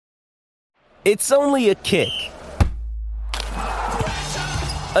It's only a kick,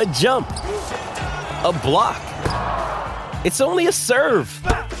 a jump, a block. It's only a serve.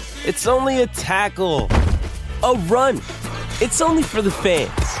 It's only a tackle, a run. It's only for the fans.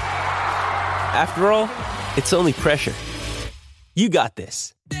 After all, it's only pressure. You got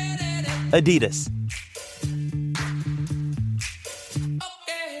this. Adidas.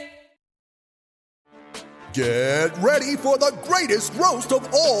 Get ready for the greatest roast of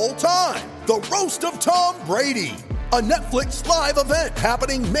all time. The Roast of Tom Brady. A Netflix live event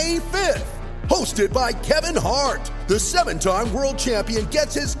happening May 5th. Hosted by Kevin Hart. The 7-time world champion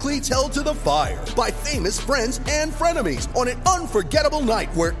gets his cleats held to the fire by famous friends and frenemies on an unforgettable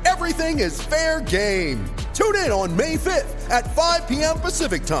night where everything is fair game. Tune in on May 5th at 5 p.m.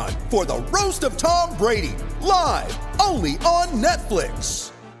 Pacific time for the Roast of Tom Brady. Live only on Netflix.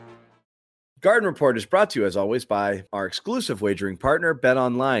 Garden Report is brought to you, as always, by our exclusive wagering partner,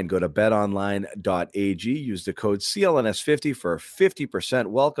 BetOnline. Go to betonline.ag. Use the code CLNS50 for a 50%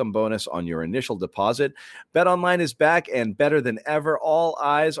 welcome bonus on your initial deposit. BetOnline is back and better than ever. All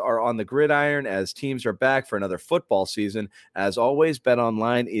eyes are on the gridiron as teams are back for another football season. As always,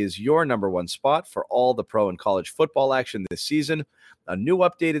 BetOnline is your number one spot for all the pro and college football action this season. A new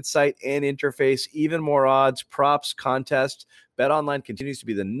updated site and interface, even more odds, props, contests. BetOnline continues to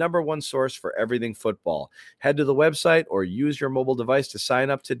be the number one source for everything football. Head to the website or use your mobile device to sign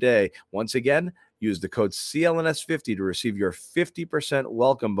up today. Once again, use the code CLNS50 to receive your 50%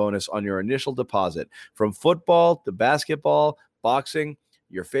 welcome bonus on your initial deposit. From football to basketball, boxing,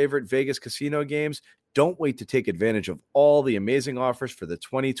 your favorite Vegas casino games, don't wait to take advantage of all the amazing offers for the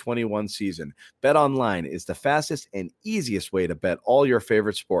 2021 season. BetOnline is the fastest and easiest way to bet all your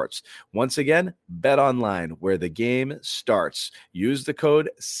favorite sports. Once again, BetOnline, where the game starts. Use the code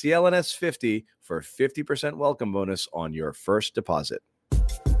CLNS50 for a 50% welcome bonus on your first deposit.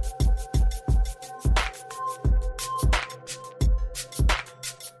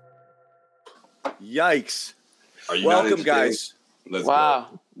 Yikes. Are you Welcome, guys. Let's wow.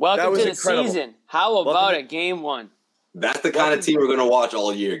 go. Welcome to the incredible. Season. How about a game one? That's the kind of team we're going to watch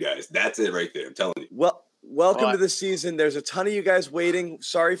all year, guys. That's it right there. I'm telling you. Well, welcome to the season. There's a ton of you guys waiting.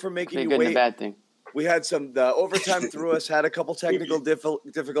 Sorry for making you Good wait. and a bad thing. We had the overtime threw us, had a couple technical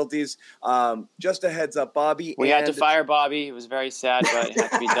difficulties. Just a heads up, Bobby. We had to fire Bobby. It was very sad, but it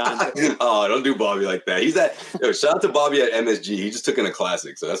had to be done. Oh, don't do Bobby like that. Shout out to Bobby at MSG. He just took in a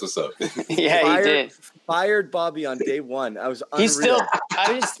classic, so that's what's up. Yeah, he did. Fired Bobby on day one. I was unreal.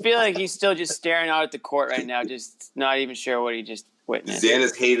 I just feel like he's still just staring out at the court right now, just not even sure what he just witnessed.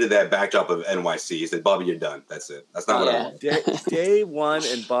 Xanis hated that backdrop of NYC. He said, Bobby, you're done. That's it. That's not what I want. Day one,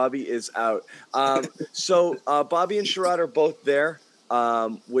 and Bobby is out. So Bobby and Sherrod are both there,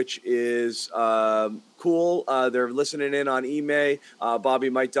 which is cool. They're listening in on Ime. Bobby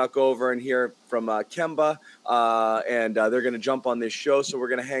might duck over and hear from Kemba, and they're going to jump on this show. So we're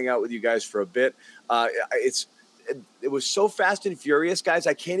going to hang out with you guys for a bit. It was so fast and furious, guys.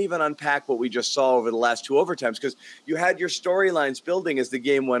 I can't even unpack what we just saw over the last two overtimes because you had your storylines building as the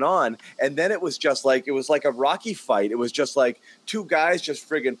game went on, and then it was like a Rocky fight. It was just like two guys just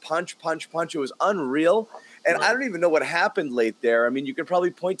friggin' punch. It was unreal, and I don't even know what happened late there. I mean, you could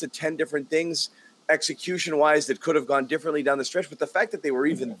probably point to 10 different things execution-wise that could have gone differently down the stretch, but the fact that they were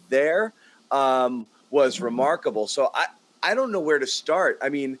even there was remarkable. So I don't know where to start. I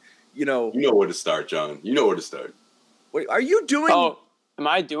mean, you know where to start, John. You know where to start. Wait, are you doing? Oh, am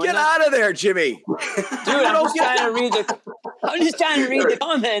I doing? Get out of there, Jimmy! Dude, I'm just trying to read the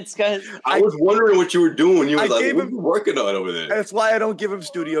comments because I was wondering what you were doing. You were like, what are you working on over there? That's why I don't give him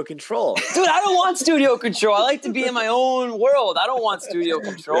studio control. Dude, I don't want studio control. I like to be in my own world. I don't want studio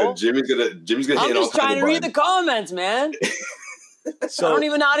control. Yeah, Jimmy's gonna. I'm just trying to read the comments, man. So, I don't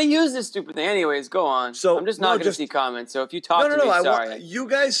even know how to use this stupid thing. Anyways, go on. So I'm just not going to see comments. So if you talk to me, sorry. You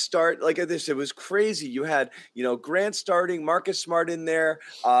guys start like this. It was crazy. You had, Grant starting, Marcus Smart in there.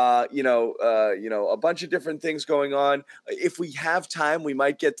 A bunch of different things going on. If we have time, we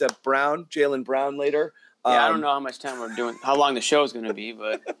might get to Jaylen Brown later. Yeah, I don't know how much time we're doing, how long the show is going to be,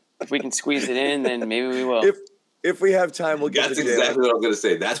 but if we can squeeze it in, then maybe we will. If we have time, we'll get to Jaylen. That's exactly what I was going to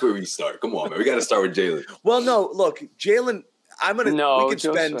say. That's where we start. Come on, man. We got to start with Jaylen. Well, no, look, Jaylen.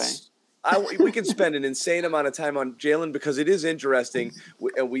 We can spend an insane amount of time on Jaylen because it is interesting.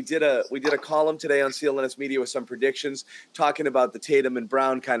 We did a column today on CLNS Media with some predictions talking about the Tatum and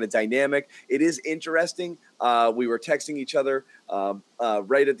Brown kind of dynamic. It is interesting. We were texting each other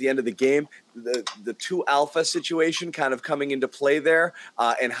right at the end of the game. The two alpha situation kind of coming into play there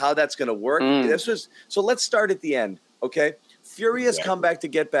and how that's going to work. So let's start at the end, okay? Furious comeback to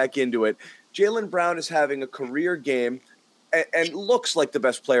get back into it. Jaylen Brown is having a career game. and looks like the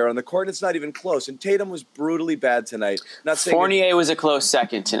best player on the court. It's not even close. And Tatum was brutally bad tonight. Not saying Fournier was a close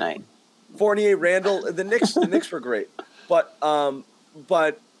second tonight. Fournier, Randall, the Knicks were great. But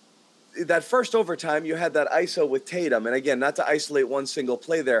that first overtime, you had that ISO with Tatum. And again, not to isolate one single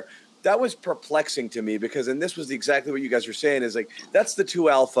play there, that was perplexing to me because, and this was exactly what you guys were saying, is like, that's the 2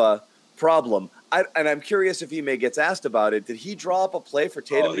 alpha problem. And I'm curious if Ime gets asked about it. Did he draw up a play for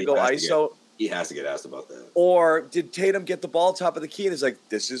Tatum to go ISO? He has to get asked about that. Or did Tatum get the ball top of the key and is like,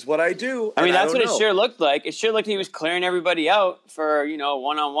 this is what I do? I mean, that's what it sure looked like. It sure looked like he was clearing everybody out for,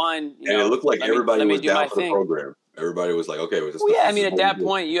 one-on-one. And it looked like everybody was down for the program. Everybody was like, okay. I mean, at that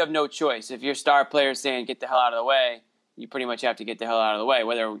point, you have no choice. If your star player is saying, get the hell out of the way, you pretty much have to get the hell out of the way,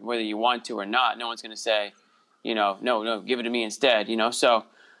 whether you want to or not. No one's going to say, no, give it to me instead, So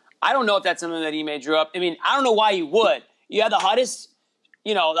I don't know if that's something that Ime drew up. I mean, I don't know why you would. You had the hottest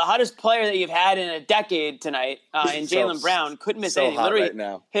player that you've had in a decade tonight in Jaylen Brown. Couldn't miss anything.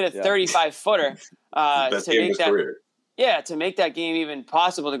 Literally hit a 35-footer best to game make of his that career. Yeah, to make that game even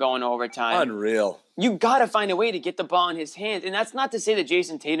possible to go into overtime. Unreal. You got to find a way to get the ball in his hands. And that's not to say that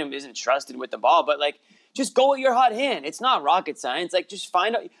Jason Tatum isn't trusted with the ball, but just go with your hot hand. It's not rocket science. just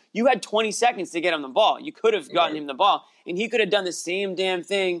find out. You had 20 seconds to get him the ball. You could have gotten him the ball, and he could have done the same damn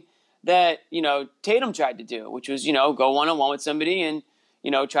thing that, Tatum tried to do, which was, go one-on-one with somebody and,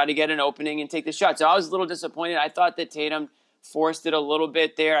 try to get an opening and take the shot. So I was a little disappointed. I thought that Tatum forced it a little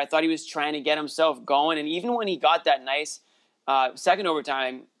bit there. I thought he was trying to get himself going. And even when he got that nice second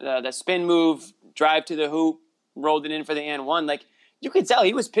overtime, the spin move, drive to the hoop, rolled it in for the and one, you could tell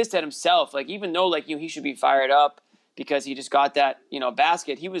he was pissed at himself. Even though, he should be fired up because he just got that,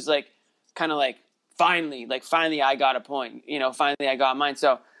 basket, he was finally I got a point. Finally I got mine.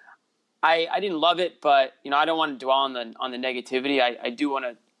 So I didn't love it, but I don't want to dwell on the negativity. I do want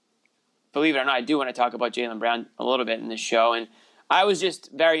to, believe it or not, I do want to talk about Jaylen Brown a little bit in this show, and I was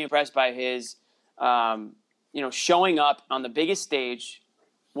just very impressed by his, showing up on the biggest stage.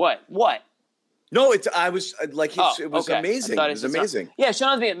 What? No, it was amazing. It was amazing. Yeah,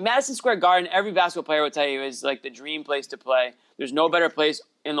 Sean, Madison Square Garden. Every basketball player would tell you is the dream place to play. There's no better place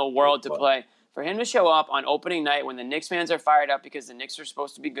in the world to play. For him to show up on opening night when the Knicks fans are fired up because the Knicks are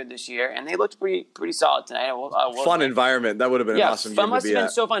supposed to be good this year, and they looked pretty solid tonight. Fun environment. That would have been an awesome game to be at. Must have been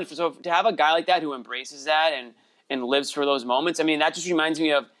so fun. So to have a guy like that who embraces that and lives for those moments, I mean, that just reminds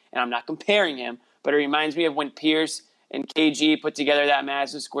me of, and I'm not comparing him, but it reminds me of when Pierce and KG put together that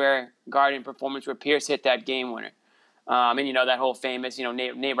Madison Square Garden performance where Pierce hit that game winner. And, that whole famous,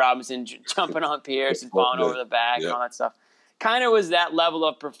 Nate Robinson jumping on Pierce and falling over the back and all that stuff. Kind of was that level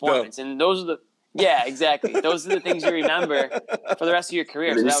of performance. No. And those are exactly. Those are the things you remember for the rest of your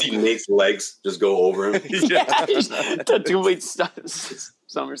career. And then you see Nate's legs just go over him. The complete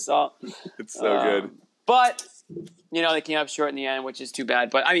somersault. It's so good. But, they came up short in the end, which is too bad.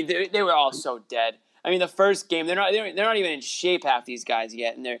 But, I mean, they were all so dead. I mean, the first game, they're not even in shape, half these guys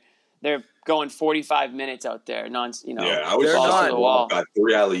yet, and they're going 45 minutes out there, Yeah, I was balls to the wall. Got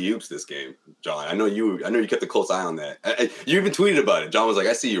 3 alley-oops this game, John. I know you kept a close eye on that. You even tweeted about it. John was like,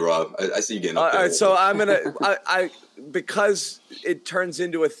 "I see you, Rob. I see you getting up there." All right, so I'm gonna, because it turns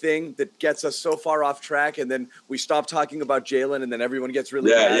into a thing that gets us so far off track, and then we stop talking about Jaylen, and then everyone gets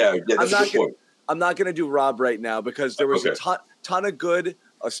really mad. Yeah. That's a good point. I'm not gonna do Rob right now because there was a ton of good.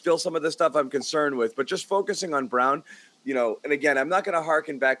 Still some of the stuff I'm concerned with, but just focusing on Brown, and again, I'm not going to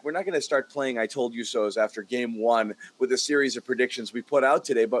harken back. We're not going to start playing I told you so's after game 1 with a series of predictions we put out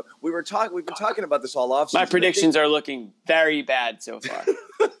today, but we've been talking about this all offseason. My predictions are looking very bad so far.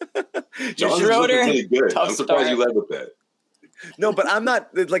 John's looking really good. I'm surprised you led with that. No, but I'm not,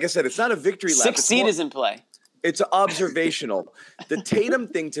 like I said, it's not a victory lap. 6 seed is in play. It's observational. The Tatum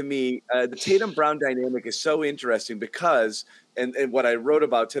thing to me, the Tatum-Brown dynamic is so interesting because, and what I wrote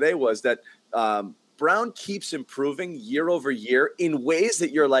about today was that Brown keeps improving year over year in ways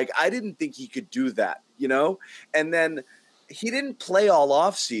that you're like, I didn't think he could do that, And then he didn't play all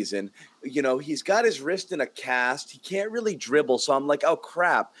off season. He's got his wrist in a cast. He can't really dribble. So I'm like, oh,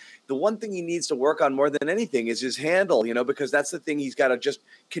 crap. The one thing he needs to work on more than anything is his handle, because that's the thing he's got to just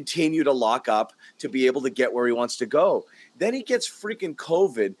continue to lock up to be able to get where he wants to go. Then he gets freaking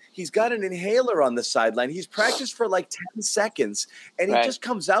COVID. He's got an inhaler on the sideline. He's practiced for 10 seconds, and he just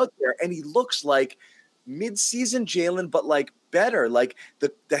comes out there, and he looks like mid-season Jaylen, but better.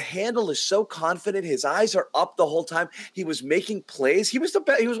 The handle is so confident. His eyes are up the whole time. He was making plays. He was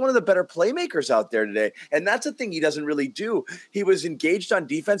one of the better playmakers out there today. And that's a thing he doesn't really do. He was engaged on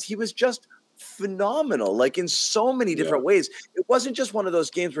defense. He was just phenomenal, in so many different ways. It wasn't just one of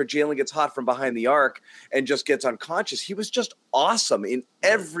those games where Jaylen gets hot from behind the arc and just gets unconscious. He was just awesome in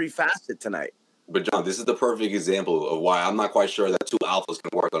every facet tonight. But John, this is the perfect example of why I'm not quite sure that two alphas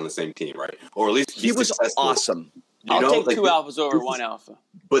can work on the same team, right? Or at least he was successful. awesome. I'll take two alphas over one alpha.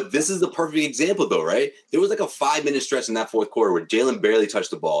 But this is the perfect example, though, right? There was like a 5-minute stretch in that fourth quarter where Jalen barely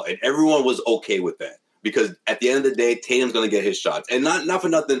touched the ball, and everyone was okay with that because at the end of the day, Tatum's going to get his shots, and not for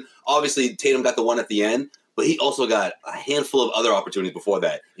nothing. Obviously, Tatum got the one at the end, but he also got a handful of other opportunities before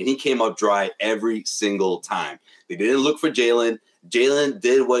that, and he came up dry every single time. They didn't look for Jalen. Jalen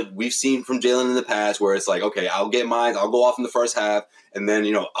did what we've seen from Jalen in the past, where it's like, okay, I'll get mine, I'll go off in the first half, and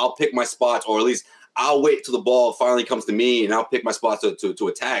then I'll pick my spots, or at least I'll wait till the ball finally comes to me, and I'll pick my spots to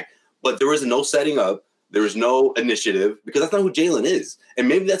attack. But there is no setting up. There is no initiative because that's not who Jalen is. And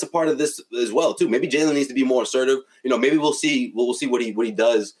maybe that's a part of this as well, too. Maybe Jalen needs to be more assertive. Maybe we'll see what he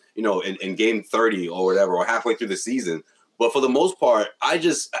does, in game 30 or whatever, or halfway through the season. But for the most part, I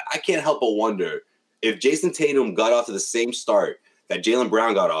can't help but wonder if Jason Tatum got off to the same start that Jaylen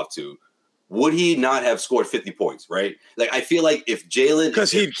Brown got off to, would he not have scored 50 points, right? Like, I feel like if Jalen...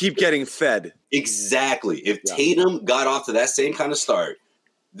 Because he'd keep getting fed. Exactly. If Tatum got off to that same kind of start,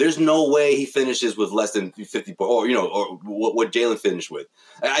 there's no way he finishes with less than 50 points, or what Jalen finished with.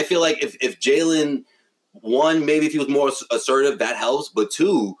 I feel like if Jalen, one, maybe if he was more assertive, that helps. But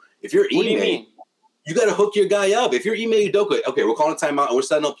two, if you're Ime, you got to hook your guy up. If you're Ime Udoka, okay, we're calling a timeout and we're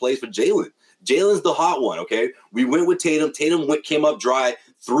setting up plays for Jalen. Jalen's the hot one, okay? We went with Tatum. Tatum came up dry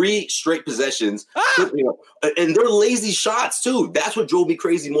 3 straight possessions. And they're lazy shots, too. That's what drove me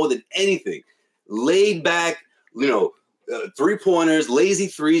crazy more than anything. Laid back, 3-pointers, lazy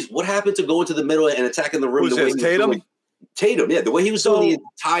threes. What happened to going to the middle and attacking the rim? Who's this, Tatum? Tatum, yeah, the way he was doing the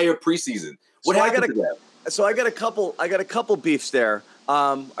entire preseason. What happened to that? So I got a couple beefs there.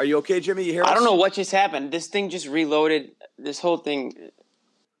 Are you okay, Jimmy? You hear us? I don't know what just happened. This thing just reloaded. This whole thing.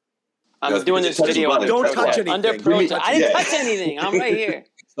 I'm doing this video. Don't touch anything. Under protest. I didn't touch anything. I'm right here.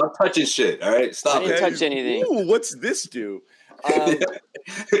 Stop touching shit. All right, stop. I didn't touch anything. Ooh, what's this do?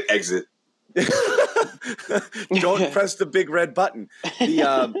 Exit. Don't press the big red button.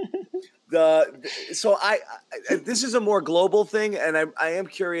 So this is a more global thing, and I am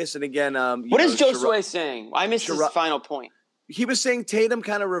curious. And again, what is Josue saying? I missed his final point. He was saying Tatum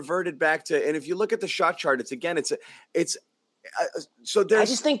kind of reverted back to, and if you look at the shot chart, so there's. I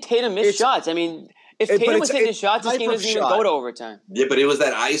just think Tatum missed shots. I mean, if Tatum was hitting his shots, this game doesn't even go to overtime. Yeah, but it was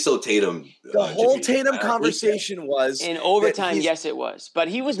that ISO Tatum. The whole Tatum conversation was in overtime. Yes, it was, but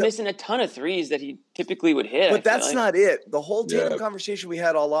he was missing a ton of threes that he typically would hit. But that's not it. The whole Tatum conversation we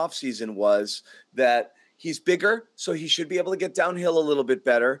had all offseason was that he's bigger, so he should be able to get downhill a little bit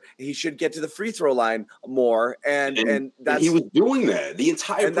better. He should get to the free throw line more, and that's, he was doing that the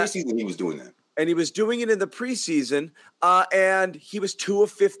entire preseason. He was doing that. And he was doing it in the preseason, and he was 2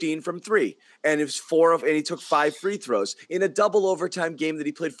 of 15 from 3, and it was 4 and he took 5 free throws in a double overtime game that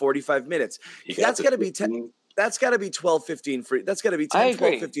he played 45 minutes. That's got to be 10. That's got to be 12, 15 free. That's got to be 10,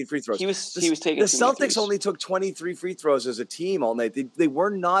 12, 15 free throws. He was taking. The Celtics only took 23 free throws as a team all night. They were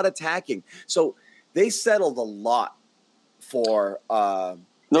not attacking, so they settled a lot for.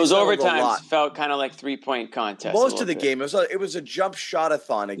 Those overtimes felt kind of like 3-point contests. Most of the game, it was a jump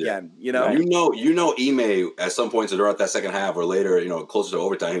shot-a-thon again. Yeah. Ime at some points throughout that second half or later, closer to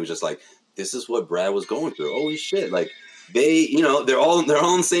overtime, he was just like, "This is what Brad was going through." Holy shit! Like they're all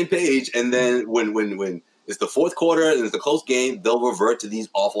on the same page. And then when it's the fourth quarter and it's the close game, they'll revert to these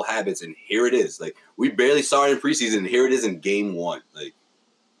awful habits. And here it is. Like, we barely saw it in preseason, and here it is in game 1. Like,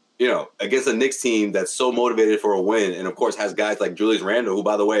 against a Knicks team that's so motivated for a win, and of course has guys like Julius Randle, who,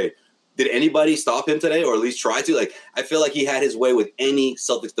 by the way, did anybody stop him today, or at least try to? Like, I feel like he had his way with any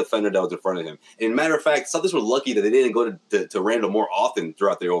Celtics defender that was in front of him. And matter of fact, Celtics were lucky that they didn't go to Randle more often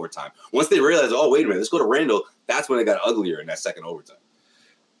throughout their overtime. Once they realized, oh, wait a minute, let's go to Randle, that's when it got uglier in that second overtime.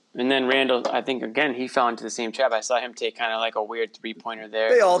 And then Randle, I think, again, he fell into the same trap. I saw him take kind of like a weird 3-pointer there.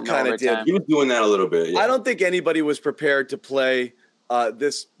 They all kind of did. He was doing that a little bit. Yeah. I don't think anybody was prepared to play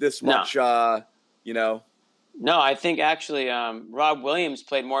this much, No, I think actually Rob Williams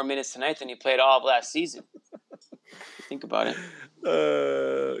played more minutes tonight than he played all of last season. Think about it.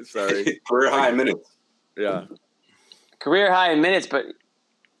 Sorry. Career high minutes. Yeah. Career high in minutes, but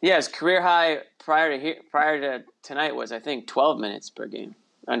yes, career high prior to tonight was, I think, 12 minutes per game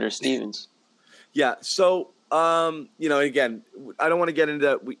under Stevens. Yeah. So, again, I don't want to get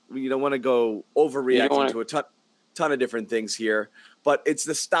into we don't want to go overreacting to a ton of different things here, but it's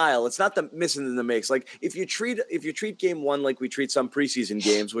the style. It's not the missing in the mix. Like, if you treat game 1 like we treat some preseason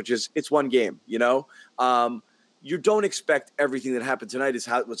games, which is it's one game, you don't expect everything that happened tonight is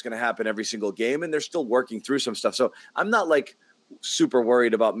what's going to happen every single game, and they're still working through some stuff. So I'm not like super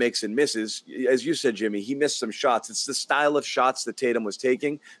worried about makes and misses. As you said, Jimmy, he missed some shots. It's the style of shots that Tatum was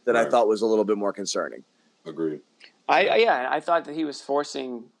taking that I thought was a little bit more concerning. Agreed. I thought that he was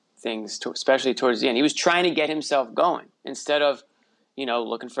forcing things, especially towards the end. He was trying to get himself going instead of,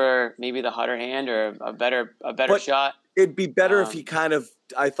 looking for maybe the hotter hand or a better shot. It'd be better if he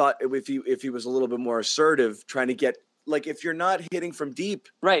I thought if he was a little bit more assertive, trying to get, like, if you're not hitting from deep,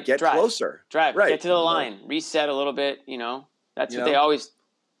 get closer. Get to the line, reset a little bit, That's what they always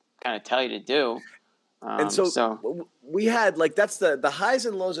kind of tell you to do. And so we had, like, that's the highs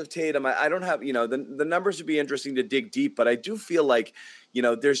and lows of Tatum. I don't have, the numbers would be interesting to dig deep, but I do feel like,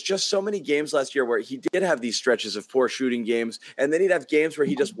 there's just so many games last year where he did have these stretches of poor shooting games, and then he'd have games where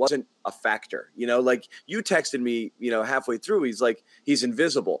he just wasn't a factor. Like you texted me, halfway through, he's like, he's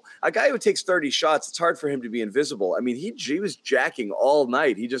invisible. A guy who takes 30 shots, it's hard for him to be invisible. I mean, he was jacking all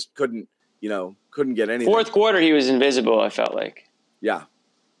night. He just couldn't get anything. Fourth quarter, he was invisible, I felt like. Yeah.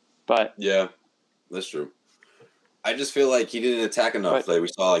 But yeah, that's true. I just feel like he didn't attack enough. Like we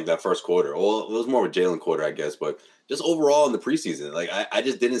saw, like that first quarter. Well, it was more of a Jalen quarter, I guess. But just overall in the preseason, like I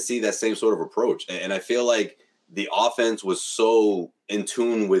just didn't see that same sort of approach. And I feel like the offense was so in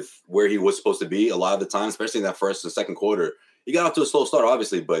tune with where he was supposed to be a lot of the time, especially in that first and second quarter. He got off to a slow start,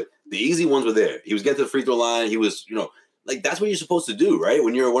 obviously, but the easy ones were there. He was getting to the free throw line. He was, like that's what you're supposed to do, right?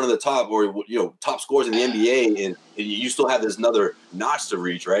 When you're one of the top or top scorers in the NBA, and you still have this another notch to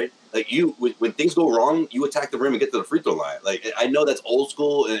reach, right? Like when things go wrong, you attack the rim and get to the free throw line. Like I know that's old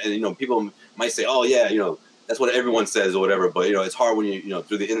school, and people might say, oh yeah, that's what everyone says or whatever. But it's hard when you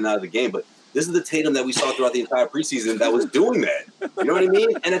through the in and out of the game. But this is the Tatum that we saw throughout the entire preseason that was doing that. You know what I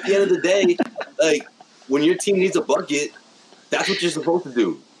mean? And at the end of the day, like when your team needs a bucket, that's what you're supposed to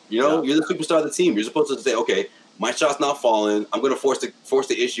do. You're the superstar of the team. You're supposed to say, okay, my shot's not falling. I'm going to force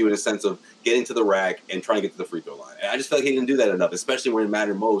the issue in a sense of getting to the rack and trying to get to the free throw line. And I just felt like he didn't do that enough, especially when it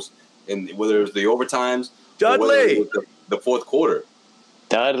mattered most, and whether it was the overtimes, Dudley, or whether it was the fourth quarter.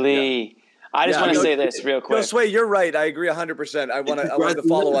 Dudley. Yeah. I just want to say this real quick. Sway, you're right. I agree 100%. I want to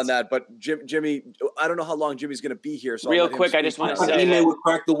follow on that, but Jimmy, I don't know how long Jimmy's going to be here. So real quick, I just want to say that would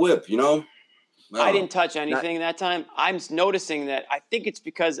crack the whip. No. I didn't touch anything that time. I'm noticing that. I think it's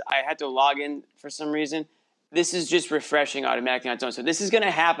because I had to log in for some reason. This is just refreshing automatically on its own. So this is going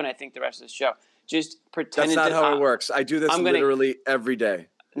to happen, I think, the rest of the show. Just pretend. That's not how it works. I do this literally every day.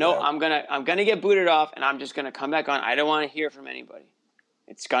 No, yeah. I'm gonna get booted off, and I'm just gonna come back on. I don't want to hear from anybody.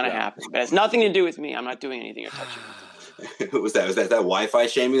 It's gonna happen, but it has nothing to do with me. I'm not doing anything or touching anything. Was that Wi-Fi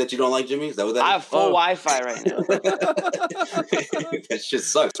shaming that you don't like, Jimmy? Is that what that is? I have full Wi-Fi right now. That shit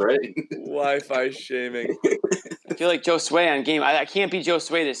sucks, right? Wi-Fi shaming. I feel like Joe Sway on game. I can't be Joe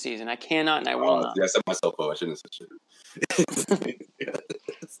Sway this season. I cannot, and I will not. Yeah, I set myself up. I shouldn't have said shit.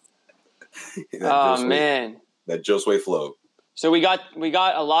 Oh man, that Joe Sway flow. So we got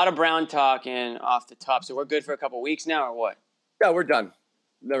a lot of Brown talk in off the top. So we're good for a couple weeks now, or what? Yeah, we're done.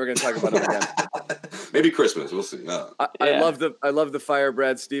 Never going to talk about it again. Maybe Christmas. We'll see. No. I love the Fire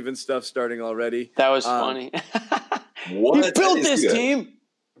Brad Stevens stuff starting already. That was funny. What? He built this team.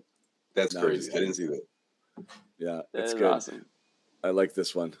 That's crazy. I didn't see that. Yeah, it's good. Awesome. I like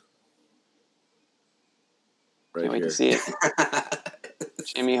this one. Right Can't wait here. to see it.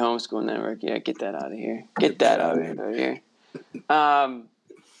 Jimmy Homeschool Network. Yeah, get that out of here. Get that out of here. How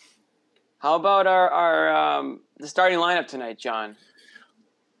about our the starting lineup tonight, John?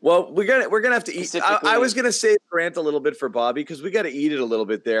 Well, we're gonna have to eat. I was gonna save Grant a little bit for Bobby because we got to eat it a little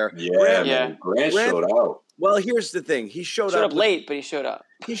bit there. Yeah, Grant showed out. Well, here's the thing: he showed up late, but he showed up.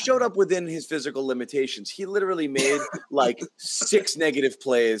 He showed up within his physical limitations. He literally made like 6 negative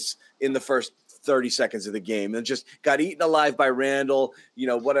plays in the first 30 seconds of the game and just got eaten alive by Randall,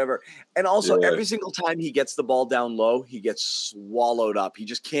 whatever. And also every single time he gets the ball down low, he gets swallowed up. He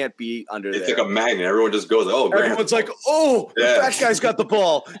just can't be under there. It's like a magnet. Everyone just goes, oh, Grant. Everyone's like, the fat guy's got the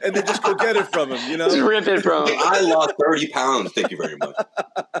ball. And they just go get it from him, Just rip it from him. I lost 30 pounds. Thank you very much.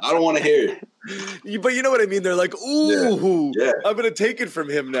 I don't want to hear it. But you know what I mean? They're like, ooh, I'm going to take it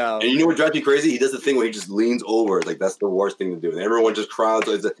from him now. And you know what drives me crazy? He does the thing where he just leans over. Like, that's the worst thing to do. And everyone just crowds.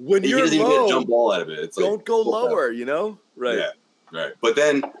 When you're doesn't low, even get a jump ball out of it. It's don't go lower, Right. Yeah, right. But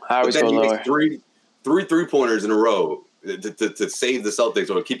then he makes three 3-pointers in a row to save the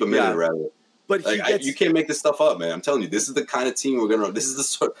Celtics or keep them in it, rather. But you can't make this stuff up, man. I'm telling you, this is the kind of team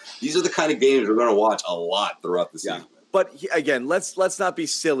these are the kind of games we're gonna watch a lot throughout the season. But again, let's not be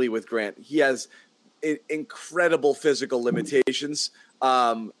silly with Grant. He has incredible physical limitations,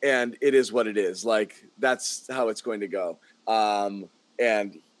 and it is what it is. Like that's how it's going to go. And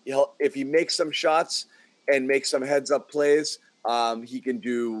if he makes some shots and makes some heads-up plays, he can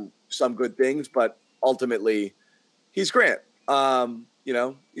do some good things. But ultimately, he's Grant.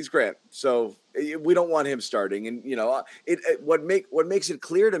 He's Grant. So we don't want him starting. And, what makes it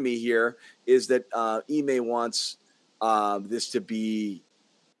clear to me here is that Ime wants this to be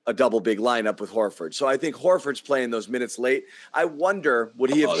a double big lineup with Horford. So I think Horford's playing those minutes late. I wonder,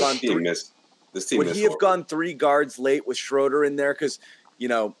 would he have gone 3 guards late with Schroeder in there? Because,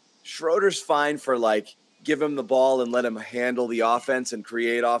 Schroeder's fine for give him the ball and let him handle the offense and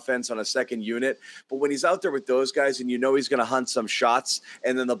create offense on a second unit. But when he's out there with those guys and he's going to hunt some shots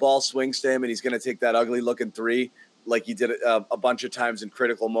and then the ball swings to him and he's going to take that ugly looking 3 like he did a bunch of times in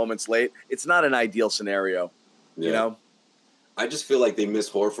critical moments late, it's not an ideal scenario, I just feel like they miss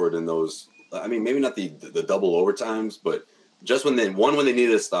Horford in those. I mean, maybe not the double overtimes, but just when they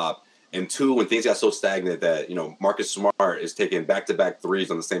needed to stop, and 2, when things got so stagnant that, Marcus Smart is taking back-to-back 3s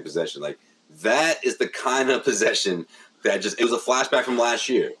on the same possession. That is the kind of possession that it was a flashback from last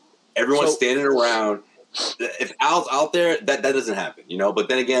year. Everyone's standing around. If Al's out there, that doesn't happen, But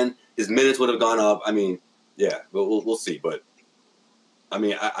then again, his minutes would have gone up. I mean, yeah, we'll see. But, I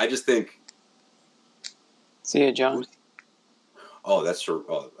mean, I just think. See you, John. Oh, I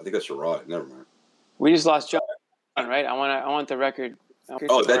think that's Sherrod. Never mind. We just lost John, right? I want the record.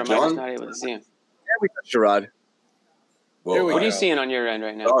 Oh, that John? I'm just not able to see him. Yeah, we got Sherrod. Well, what are you seeing on your end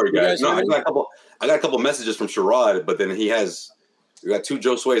right now? Sorry, guys. No, I got a couple messages from Sherrod, but then we got 2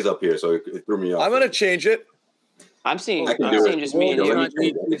 Joe Sways up here, so it threw me off. I'm going to change it. I'm seeing just me and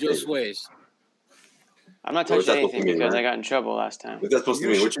you. Joe Sways. I'm not touching anything because I got in trouble last time. What's that supposed to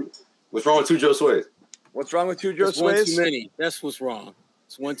mean? What's wrong with 2 Joe Sways? What's wrong with 2 Joe Sways? One too many. That's what's wrong.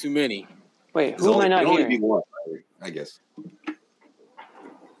 It's one too many. Wait, who am I not hearing? Only be one, I guess.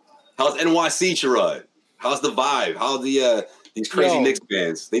 How's NYC, Sherrod? How's the vibe? How the these crazy Knicks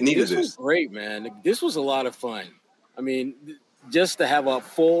fans? They needed this. This was great, man. This was a lot of fun. I mean, just to have a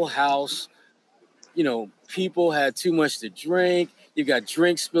full house. People had too much to drink. You got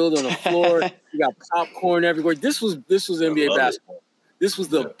drinks spilled on the floor. You got popcorn everywhere. This was NBA basketball. This was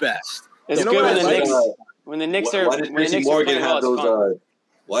the best. It's good when the Knicks are. Why did Tracy Morgan have those?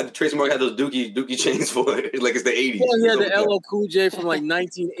 Why did Tracy Morgan have those Dookie chains for it? Like it's the 80s. Well, he had the LL Cool J from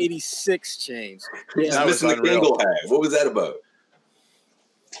 1986 chains. Yeah, missing the Kangol hat. What was that about?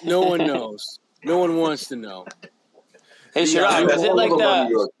 No one knows. No one wants to know. Hey, Sherrod, was it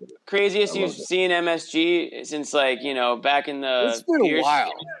the craziest you've seen MSG since back in the? It's been a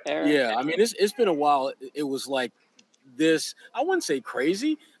while. Era? Yeah, I mean it's been a while. It was like this. I wouldn't say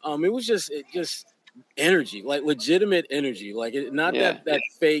crazy. It was just energy, legitimate energy, that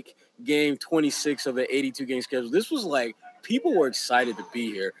fake game 26 of the 82 game schedule. This was people were excited to be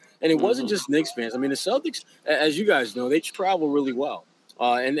here, and it wasn't just Knicks fans. I mean, the Celtics, as you guys know, they travel really well,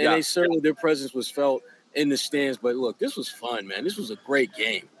 and they certainly their presence was felt in the stands. But look, this was fun, man. This was a great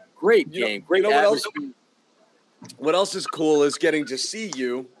game. Great game. Great atmosphere. What else is cool is getting to see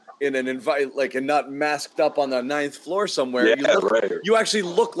you in an and not masked up on the 9th floor somewhere. Yeah, you actually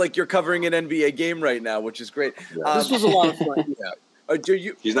look like you're covering an NBA game right now, which is great. Yeah. This was a lot of fun. Yeah.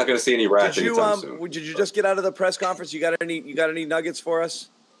 He's not going to see any rats anytime soon. Did you just get out of the press conference? You got any nuggets for us?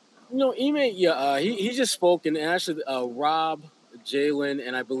 Ime, he just spoke, and actually Rob, Jalen,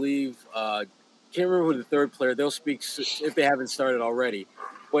 and I believe can't remember who the third player. They'll speak if they haven't started already.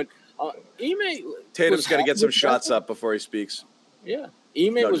 But Ime Tatum's got to get some shots up before he speaks. Yeah.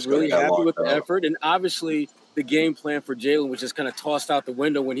 Ime was really happy with the effort, and obviously the game plan for Jalen was just kind of tossed out the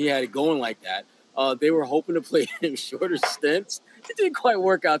window when he had it going like that. They were hoping to play him shorter stints. It didn't quite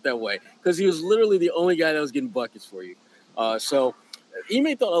work out that way because he was literally the only guy that was getting buckets for you. So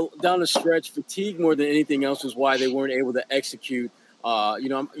Ime thought down the stretch, fatigue more than anything else was why they weren't able to execute.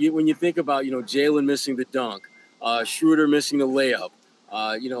 When you think about, Jalen missing the dunk, Schroeder missing the layup,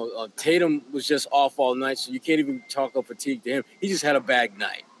 Tatum was just off all night, so you can't even talk of fatigue to him. He just had a bad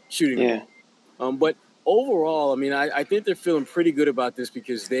night shooting the ball. But overall, I mean, I think they're feeling pretty good about this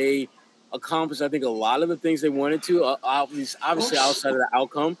because they accomplished, I think, a lot of the things they wanted to, obviously outside of the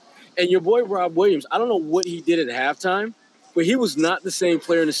outcome. And your boy Rob Williams, I don't know what he did at halftime, but he was not the same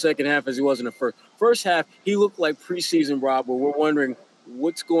player in the second half as he was in the first. First half, he looked like preseason Rob, where we're wondering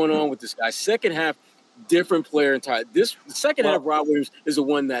what's going on with this guy. Second half, different player entirely. The second half, Rob Williams is the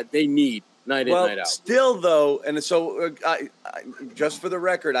one that they need night in, night out. Still, though, and so just for the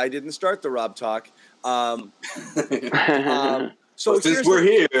record, I didn't start the Rob talk. So since we're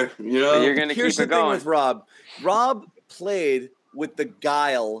here, you're going to keep it going. Here's the thing with Rob. Rob played with the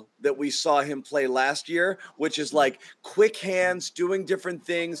guile that we saw him play last year, which is like quick hands, doing different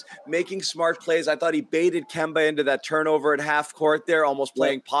things, making smart plays. I thought he baited Kemba into that turnover at half court there, almost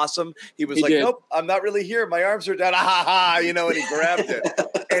playing possum. He was nope, I'm not really here. My arms are down. And he grabbed it.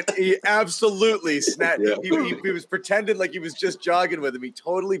 And he absolutely snapped. Yeah. He was pretending like he was just jogging with him. He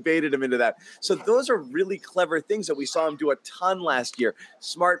totally baited him into that. So those are really clever things that we saw him do a ton last year.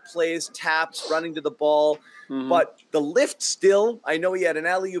 Smart plays, taps, running to the ball. Mm-hmm. But the lift still, I know he had an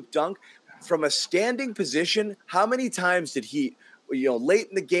alley-oop dunk. From a standing position, how many times did he – late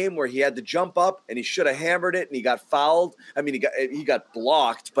in the game where he had to jump up and he should have hammered it and he got fouled. I mean, he got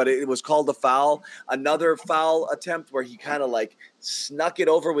blocked, but it was called a foul. Another foul attempt where he kind of like snuck it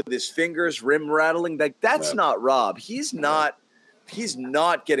over with his fingers, rim rattling. Like that's not Rob. He's not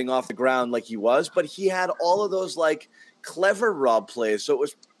getting off the ground like he was, but he had all of those like clever Rob plays. So it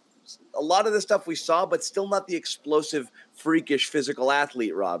was a lot of the stuff we saw, but still not the explosive, freakish, physical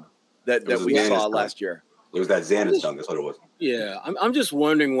athlete Rob that we saw last year. It was that Xanax dunk. That's what it was. Yeah, I'm just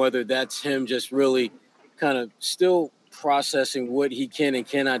wondering whether that's him just really kind of still processing what he can and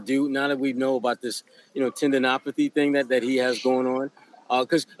cannot do now that we know about this, tendinopathy thing that he has going on.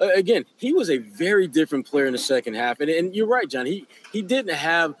 Because, again, he was a very different player in the second half. And you're right, John. He didn't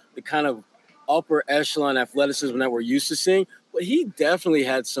have the kind of upper echelon athleticism that we're used to seeing, but he definitely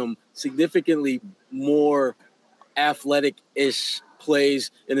had some significantly more athletic-ish plays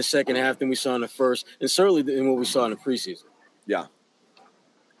in the second half than we saw in the first, and certainly in what we saw in the preseason. Yeah.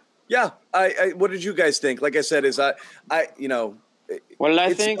 Yeah. I what did you guys think? Like I said, what did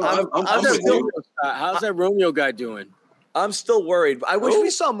I think? How's that Romeo guy doing? I'm still worried. I wish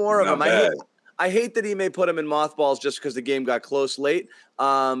we saw more of him. I hate that he may put him in mothballs just because the game got close late,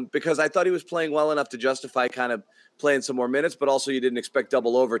 because I thought he was playing well enough to justify kind of playing some more minutes, but also you didn't expect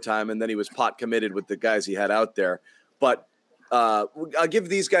double overtime, and then he was pot committed with the guys he had out there. But I'll give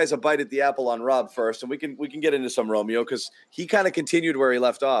these guys a bite at the apple on Rob first, and we can get into some Romeo because he kind of continued where he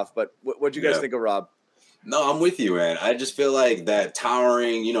left off. But what'd you guys think of Rob? No, I'm with you, man. I just feel like that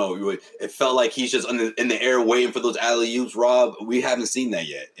towering, it felt like he's just in the air waiting for those alley-oops, Rob. We haven't seen that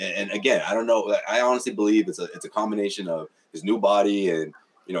yet. And again, I don't know. I honestly believe it's a combination of his new body and,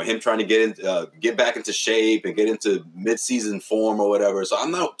 him trying to get back into shape and get into mid-season form or whatever. So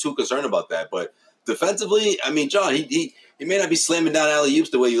I'm not too concerned about that. But defensively, I mean, John, he may not be slamming down alley-oops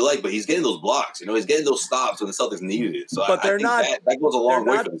the way you like, but he's getting those blocks. He's getting those stops when the Celtics needed it. So but I think that goes a long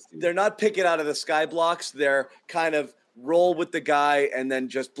way for this team. They're not picking out of the sky blocks. They're kind of roll with the guy and then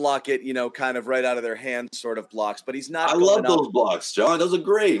just block it, kind of right out of their hands sort of blocks. But he's not. I love those blocks, John. Those are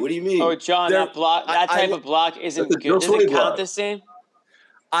great. What do you mean? Oh, John, that type of block isn't good. Does it count the same?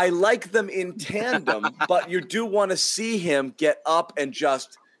 I like them in tandem, but you do want to see him get up and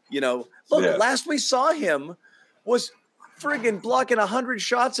just, look, last we saw him was friggin' blocking 100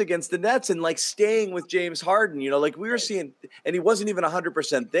 shots against the Nets and like staying with James Harden, like we were seeing, and he wasn't even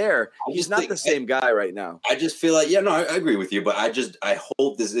 100% there. He's not the same guy right now. I just feel like, I agree with you, but I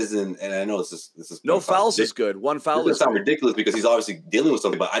hope this isn't, and I know this is no fouls is good. One foul is sound ridiculous because he's obviously dealing with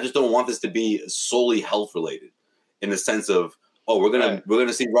something, but I just don't want this to be solely health related in the sense of, we're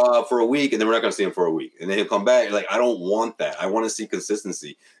gonna see Rob for a week and then we're not gonna see him for a week and then he'll come back. Like I don't want that. I want to see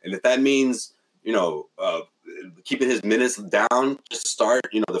consistency, and if that means keeping his minutes down just to start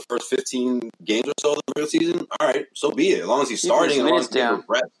the first 15 games or so of the real season, all right, so be it. As long as he's starting, as long as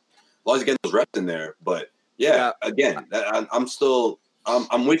he's getting those reps in there. But again,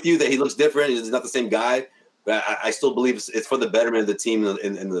 I'm with you that he looks different. He's not the same guy, but I still believe it's for the betterment of the team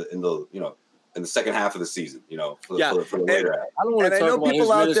in the second half of the season, for the later half. I don't want to talk about his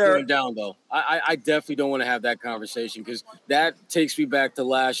minutes going down, though. I definitely don't want to have that conversation because that takes me back to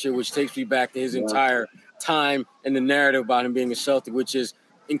last year, which takes me back to his entire time and the narrative about him being a Celtic, which is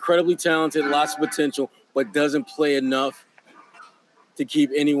incredibly talented, lots of potential, but doesn't play enough to keep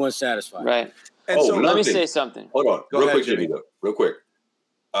anyone satisfied. Right. And so let me say something. Hold on. Real quick.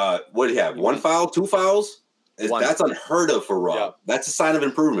 What did he have? One foul? Two fouls? That's unheard of for Rob. Yeah. That's a sign of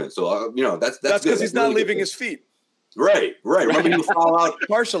improvement. So, that's because he's not leaving his feet. Right. Remember, he would foul out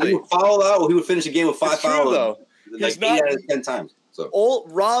partially. He would foul out. He would finish a game with 5 fouls. Though. Like 8 out of 10 times. So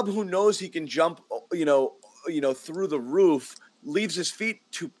old Rob, who knows he can jump, through the roof, leaves his feet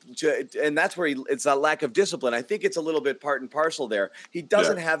to and that's where it's that lack of discipline. I think it's a little bit part and parcel there. He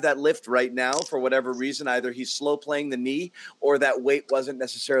doesn't have that lift right now for whatever reason. Either he's slow playing the knee or that weight wasn't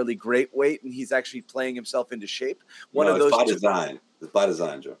necessarily great weight and he's actually playing himself into shape. It's by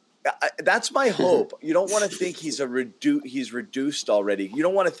design, Joe. That's my hope. You don't want to think he's reduced already. You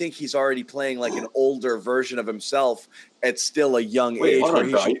don't want to think he's already playing like an older version of himself at still a young age. Hold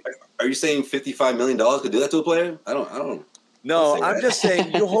on, are you saying $55 million could do that to a player? I don't. No, I'm just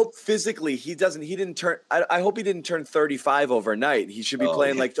saying you hope physically he didn't turn. I hope he didn't turn 35 overnight. He should be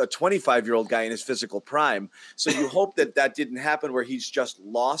playing like a 25-year-old guy in his physical prime. So you hope that didn't happen where he's just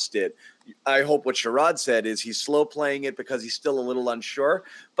lost it. I hope what Sherrod said is he's slow playing it because he's still a little unsure.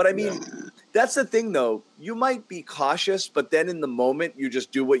 But I mean, that's the thing, though. You might be cautious, but then in the moment, you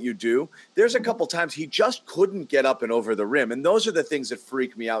just do what you do. There's a couple times he just couldn't get up and over the rim. And those are the things that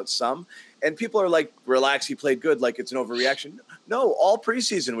freak me out some. And people are like, relax, he played good, like it's an overreaction. No, all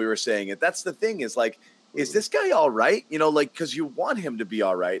preseason we were saying it. That's the thing is like, is this guy all right? You know, like, because you want him to be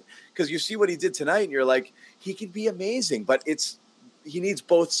all right. Because you see what he did tonight and you're like, he can be amazing. But he needs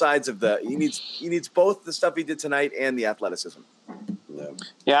both sides of he needs both the stuff he did tonight and the athleticism.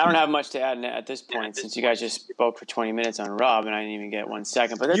 Yeah, I don't have much to add at this point since you guys just spoke for 20 minutes on Rob and I didn't even get 1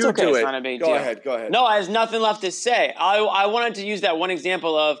 second. But that's okay. It's not a big deal. Go ahead. No, I have nothing left to say. I wanted to use that one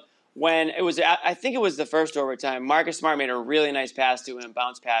example of when it was, I think it was the first overtime, Marcus Smart made a really nice pass to him,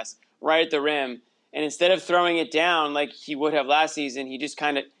 bounce pass, right at the rim. And instead of throwing it down like he would have last season,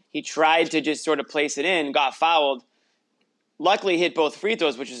 he tried to just sort of place it in, got fouled. Luckily, hit both free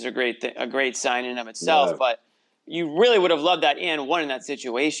throws, which is a great sign in and of itself. Yeah. But you really would have loved that and won in that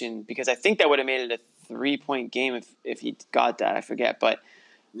situation because I think that would have made it a 3-point game if he got that. I forget, but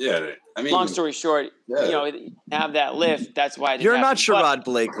yeah, I mean, long story short, have that lift. That's why you're not Sherrod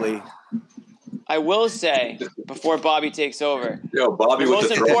Blakely. I will say before Bobby takes over, Bobby, the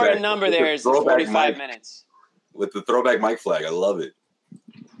most important number there is the 45 minutes with the throwback mic flag. I love it.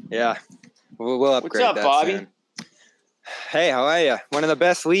 Yeah, we'll upgrade. What's up, Bobby? Soon. Hey, how are you? One of the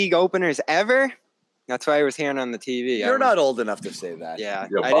best league openers ever? That's why I was hearing on the TV. You're not old enough to say that. Yeah.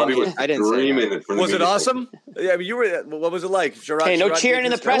 I didn't say that. Was it awesome? Yeah, I mean, what was it like? Hey, no cheering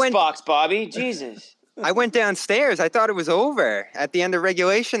in the press box, Bobby. Jesus. I went downstairs. I thought it was over at the end of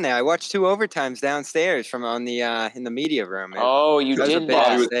regulation there. I watched 2 overtimes downstairs from in the media room. You did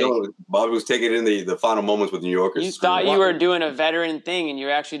that. Bobby was taking in the final moments with New Yorkers. You thought you were doing a veteran thing, and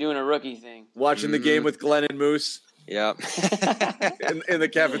you're actually doing a rookie thing. Watching the game with Glenn and Moose. Yep. in the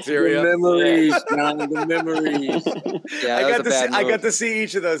cafeteria. The memories, man, the memories. Yeah, I got to see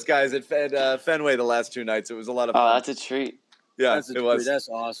each of those guys at Fenway the last 2 nights. It was a lot of fun. Oh, that's a treat. Yeah, it was. That's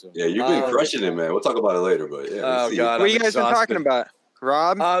awesome. Yeah, you've been crushing it, man. We'll talk about it later, but yeah. Oh, God. What are you guys been talking about?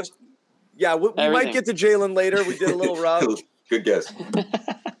 Rob? Yeah, we might get to Jalen later. We did a little Rob. Good guess.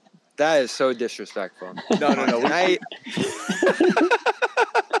 That is so disrespectful. No.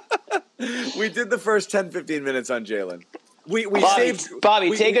 We did the first 10-15 minutes on Jalen. We saved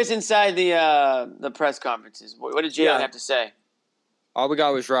Bobby. Take us inside the press conferences. What did Jalen have to say? All we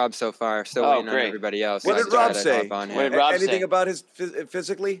got was Rob so far. Still waiting on everybody else. What did Rob say? Anything about his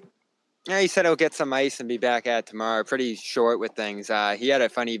physically? Yeah, he said he'll get some ice and be back at tomorrow. Pretty short with things. He had a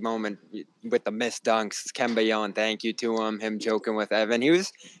funny moment with the missed dunks. Kemba yelling thank you to him joking with Evan. He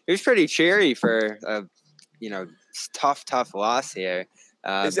was pretty cheery for a tough loss here.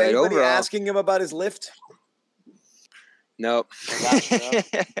 Is anybody asking him about his lift? Nope.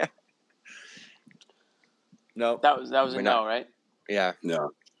 No. That was a no, right? Yeah.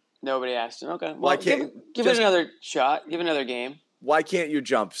 No. Nobody asked him. Okay. Well, give it another shot. Give it another game. Why can't you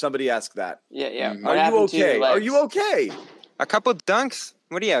jump? Somebody asked that. Yeah. Are you okay? Are you okay? A couple dunks.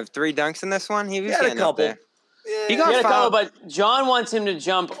 What do you have? 3 dunks in this one? He was had a couple. Yeah. He got a couple, but John wants him to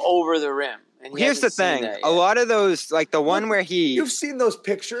jump over the rim. And here's the thing. A lot of those, like the one where You've seen those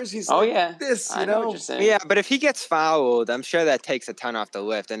pictures. He's this, I know what you're saying. Yeah, but if he gets fouled, I'm sure that takes a ton off the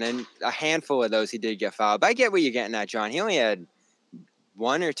lift. And then a handful of those he did get fouled. But I get what you're getting at, John. He only had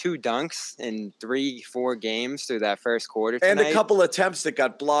 1 or 2 dunks in 3-4 games through that first quarter tonight. And a couple attempts that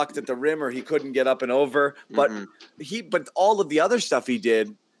got blocked at the rim or he couldn't get up and over. But but all of the other stuff he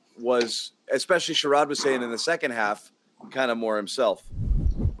did was, especially Sherrod was saying in the second half, kind of more himself.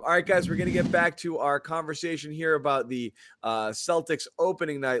 All right, guys, we're going to get back to our conversation here about the Celtics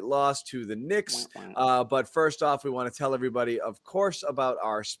opening night loss to the Knicks. But first off, we want to tell everybody, of course, about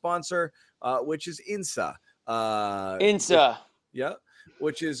our sponsor, which is INSA. INSA. Yeah.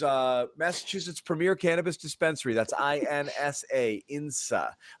 Which is Massachusetts premier cannabis dispensary. That's INSA,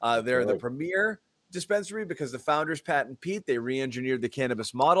 INSA. They're the premier dispensary because the founders, Pat and Pete, they re-engineered the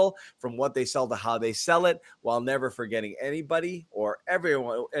cannabis model from what they sell to how they sell it, while never forgetting anybody or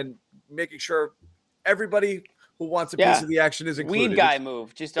everyone, and making sure everybody who wants a piece of the action is included. Weed guy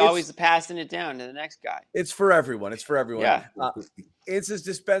move, just always passing it down to the next guy. It's for everyone. Yeah. INSA's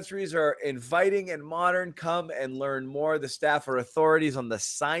dispensaries are inviting and modern. Come and learn more. The staff are authorities on the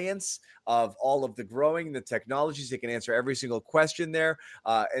science of all of the growing, the technologies. They can answer every single question there.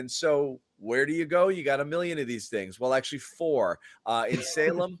 And so where do you go? You got a million of these things. Well, actually 4 in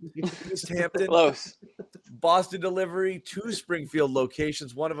Salem, East Hampton, close. Boston delivery, 2 Springfield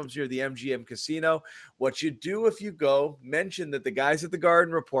locations. One of them's here, the MGM Casino. What you do if you go, mention that the guys at the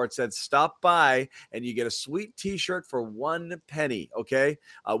Garden Report said stop by and you get a sweet t-shirt for 1 penny. Okay.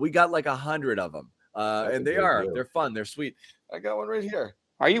 We got like 100 of them. And they're fun. They're sweet. I got one right here.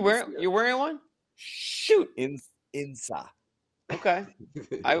 Are you wearing one? Shoot. Insa. Okay.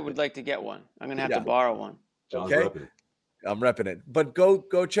 I would like to get one. I'm going to have to borrow one. Okay. I'm repping it. But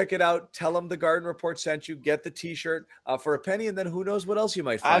go check it out. Tell them the Garden Report sent you. Get the T-shirt for a penny, and then who knows what else you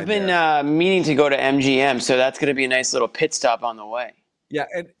might find. I've been meaning to go to MGM, so that's going to be a nice little pit stop on the way. Yeah,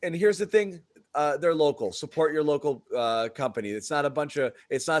 and here's the thing. They're local. Support your local company. It's not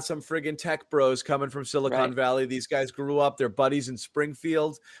some friggin' tech bros coming from Silicon Valley. These guys grew up, they're buddies in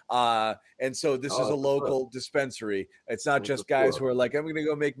Springfield. And so this is a local dispensary. It's not just guys who are like, I'm going to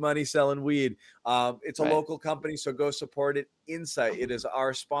go make money selling weed. It's a local company, so go support it. Insight, it is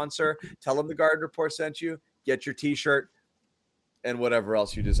our sponsor. Tell them the Garden Report sent you. Get your T-shirt and whatever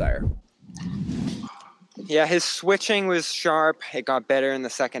else you desire. Yeah, his switching was sharp. It got better in the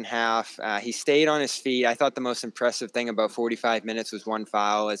second half. He stayed on his feet. I thought the most impressive thing about 45 minutes was one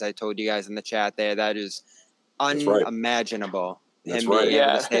foul, as I told you guys in the chat there. That is unimaginable. That's him right. being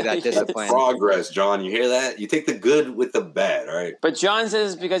able to stay that discipline. Progress, John. You hear that? You take the good with the bad, all right? But John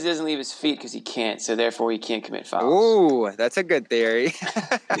says it's because he doesn't leave his feet because he can't, so therefore he can't commit fouls. Ooh, that's a good theory.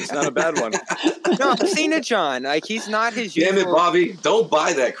 It's not a bad one. No, I've seen it, John. Like, he's not his usual. Damn it, Bobby. Don't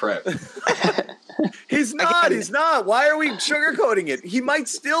buy that crap. He's not. He's not. Why are we sugarcoating it? He might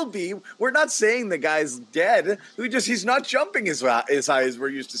still be. We're not saying the guy's dead. He's not jumping as high as we're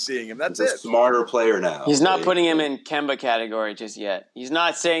used to seeing him. That's He's a smarter player now. He's not putting him in Kemba category just yet. He's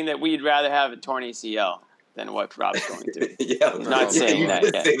not saying that we'd rather have a torn ACL than what Rob's going to. Yeah, he's not saying that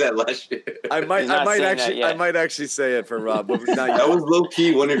yet. Say that last year. I might actually say it for Rob, but not yet. That was low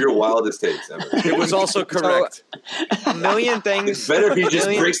key one of your wildest takes ever. It was also correct. So, a million things. It's better if he just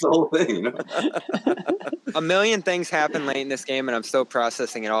breaks the whole thing. You know? A million things happened late in this game, and I'm still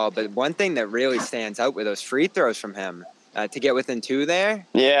processing it all. But one thing that really stands out were those free throws from him. To get within two there.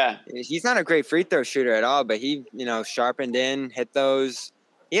 Yeah. He's not a great free throw shooter at all, but he, sharpened in, hit those.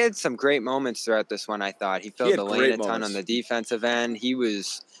 He had some great moments throughout this one, I thought. He filled the lane a ton on the defensive end. He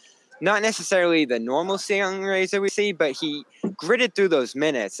was not necessarily the normal ceiling raiser we see, but he gritted through those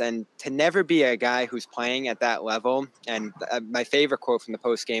minutes. And to never be a guy who's playing at that level, and my favorite quote from the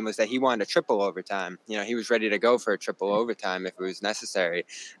post game was that he wanted a triple overtime. He was ready to go for a triple overtime if it was necessary.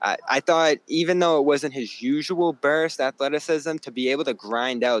 I thought, even though it wasn't his usual burst athleticism, to be able to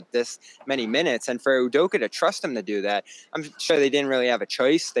grind out this many minutes, and for Udoka to trust him to do that, I'm sure they didn't really have a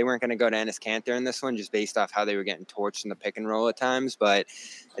choice. They weren't going to go to Enes Kanter in this one, just based off how they were getting torched in the pick and roll at times. But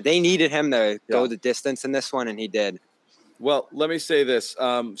they needed him to go the distance in this one, and he did. Well, let me say this.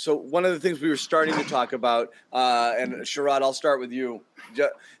 So one of the things we were starting to talk about, and Sherrod, I'll start with you.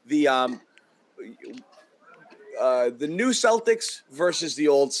 The new Celtics versus the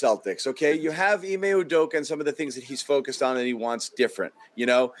old Celtics. Okay, you have Ime Udoka and some of the things that he's focused on and he wants different,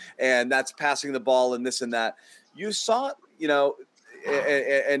 and that's passing the ball and this and that. You saw,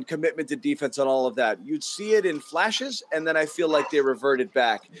 and commitment to defense and all of that. You'd see it in flashes, and then I feel like they reverted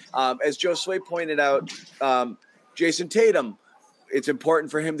back. As Josue pointed out, Jason Tatum, it's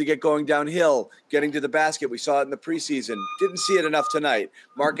important for him to get going downhill, getting to the basket. We saw it in the preseason. Didn't see it enough tonight.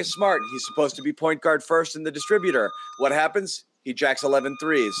 Marcus Smart, he's supposed to be point guard first in the distributor. What happens? He jacks 11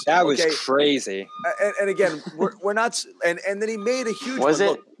 threes. That was crazy. And again, we're not – and then he made a huge – Was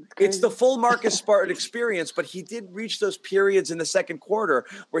it? Look, it's the full Marcus Smart experience, but he did reach those periods in the second quarter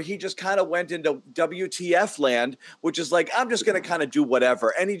where he just kind of went into WTF land, which is like, I'm just going to kind of do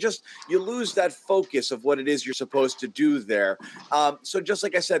whatever. And you lose that focus of what it is you're supposed to do there. So just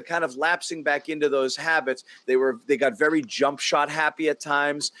like I said, kind of lapsing back into those habits, they got very jump shot happy at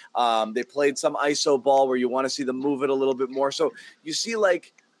times. They played some ISO ball where you want to see them move it a little bit more. So you see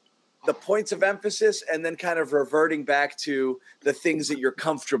like the points of emphasis and then kind of reverting back to the things that you're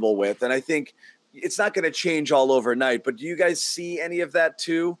comfortable with. And I think it's not going to change all overnight, but do you guys see any of that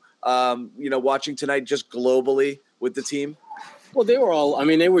too? Watching tonight just globally with the team? Well, they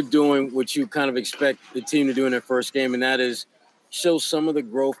were doing what you kind of expect the team to do in their first game, and that is show some of the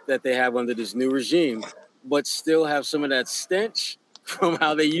growth that they have under this new regime, but still have some of that stench from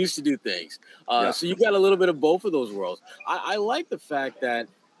how they used to do things. So you got a little bit of both of those worlds. I like the fact that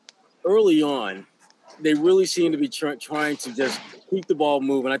early on, they really seem to be trying to just keep the ball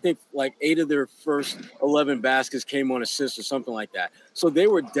moving. I think like 8 of their first 11 baskets came on assists or something like that. So they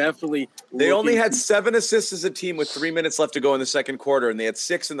were definitely – They only had 7 assists as a team with 3 minutes left to go in the second quarter, and they had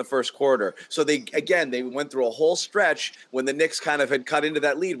 6 in the first quarter. So they went through a whole stretch when the Knicks kind of had cut into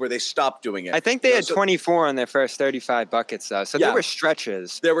that lead where they stopped doing it. I think they had 24 on their first 35 buckets, though. So there were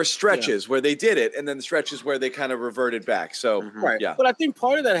stretches. There were stretches where they did it, and then the stretches where they kind of reverted back. So, Right. Yeah. But I think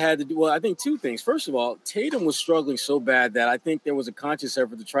part of that had to do – well, I think 2 things. First of all, Tatum was struggling so bad that I think there was was a conscious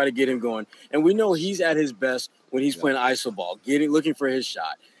effort to try to get him going. And we know he's at his best when he's playing iso ball, looking for his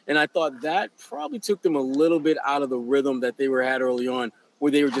shot. And I thought that probably took them a little bit out of the rhythm that they had early on,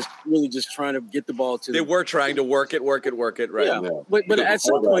 where they were just trying to get the ball to. They were trying to work it, right? Yeah. But at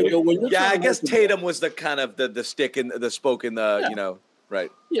some point, though, when you're I guess Tatum was the kind of the stick in the spoke in the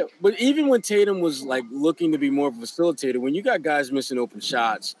right. Yeah, but even when Tatum was like looking to be more of a facilitator, when you got guys missing open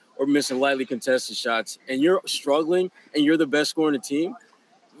shots or missing lightly contested shots, and you're struggling and you're the best scorer in the team,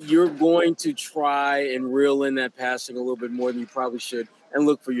 you're going to try and reel in that passing a little bit more than you probably should and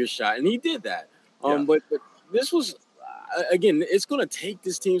look for your shot. And he did that. But this was, again, it's going to take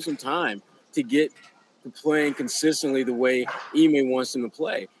this team some time to get to playing consistently the way Ime wants them to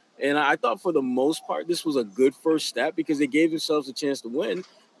play. And I thought for the most part, this was a good first step because they gave themselves a chance to win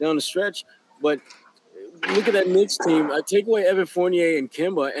down the stretch. But look at that Knicks team. Take away Evan Fournier and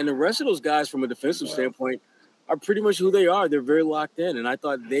Kemba, and the rest of those guys from a defensive standpoint are pretty much who they are. They're very locked in. And I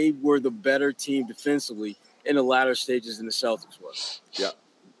thought they were the better team defensively in the latter stages than the Celtics was.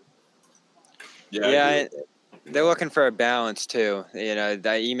 Yeah, they're looking for a balance too. You know,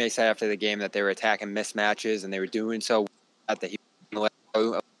 Ime said after the game that they were attacking mismatches and they were doing so at the a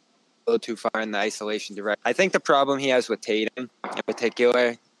little too far in the isolation direction. I think the problem he has with Tatum in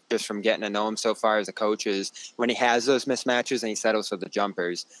particular, just from getting to know him so far as a coach, is when he has those mismatches and he settles for the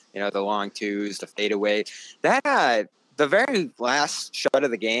jumpers, the long twos, the fadeaway. That the very last shot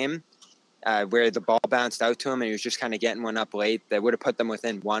of the game, where the ball bounced out to him and he was just kind of getting one up late, that would have put them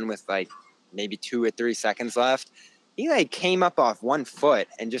within one with like maybe 2 or 3 seconds left. He like came up off 1 foot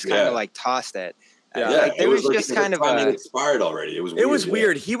and just kind of like tossed it. It was just kind of expired already. It was weird. It was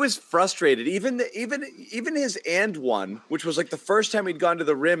weird. He was frustrated. Even his and one, which was like the first time he'd gone to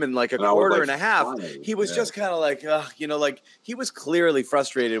the rim in like a quarter and a half. He was just kind of like, like he was clearly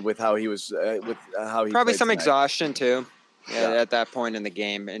frustrated with how he was with how he probably some tonight. Exhaustion too. At that point in the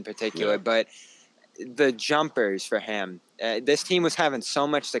game in particular, but the jumpers for him. This team was having so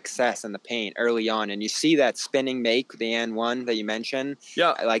much success in the paint early on, and you see that spinning make, the and one that you mentioned.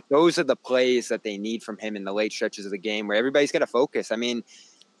 Yeah, like those are the plays that they need from him in the late stretches of the game, where everybody's got to focus. I mean,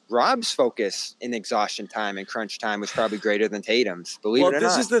 Rob's focus in exhaustion time and crunch time was probably greater than Tatum's. Believe it or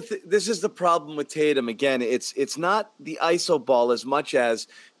not. This is the problem with Tatum. Again, it's not the iso ball as much as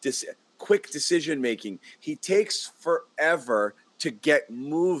this quick decision making. He takes forever to get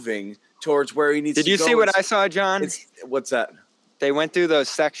moving towards where he needs to go. Did you see what I saw, John? What's that? They went through those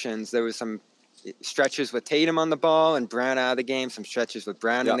sections. There was some stretches with Tatum on the ball and Brown out of the game, some stretches with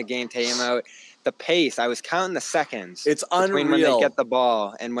Brown in the game, Tatum out. The pace, I was counting the seconds. It's unreal. When they get the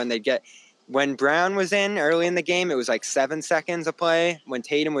ball and when Brown was in early in the game, it was like 7 seconds a play. When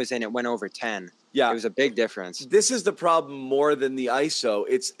Tatum was in, it went over 10. Yeah, it was a big difference. This is the problem more than the ISO.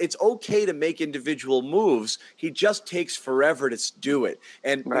 It's okay to make individual moves. He just takes forever to do it.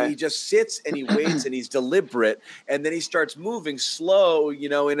 And he just sits and he waits and he's deliberate. And then he starts moving slow,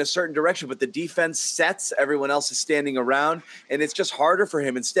 in a certain direction. But the defense sets, everyone else is standing around. And it's just harder for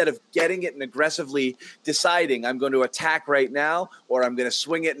him. Instead of getting it and aggressively deciding, I'm going to attack right now, or I'm going to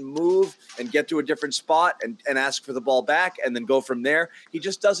swing it and move and get to a different spot and ask for the ball back and then go from there. He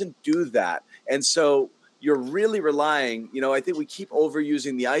just doesn't do that. And so you're really relying, I think we keep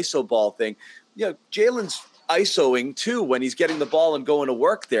overusing the ISO ball thing. Jalen's ISOing too when he's getting the ball and going to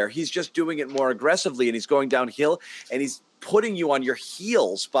work there. He's just doing it more aggressively and he's going downhill and he's putting you on your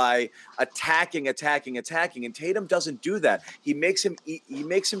heels by attacking. And Tatum doesn't do that. He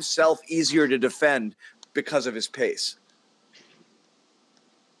makes himself easier to defend because of his pace.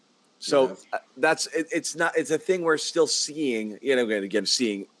 So it's a thing we're still seeing,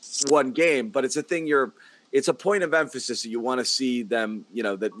 seeing one game, but it's a thing it's a point of emphasis that you want to see them,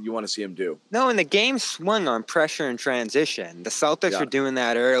 that you want to see him do. No, and the game swung on pressure and transition. The Celtics were doing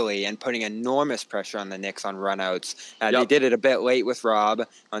that early and putting enormous pressure on the Knicks on runouts. They did it a bit late with Rob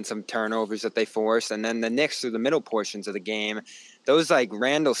on some turnovers that they forced. And then the Knicks through the middle portions of the game, those like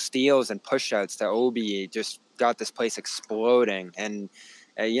Randall steals and pushouts to Obi just got this place exploding. And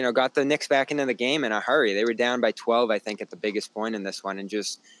got the Knicks back into the game in a hurry. They were down by 12, I think, at the biggest point in this one, and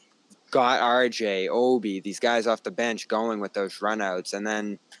just got RJ, Obi, these guys off the bench going with those runouts, and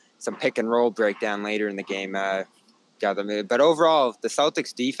then some pick and roll breakdown later in the game got them. But overall, the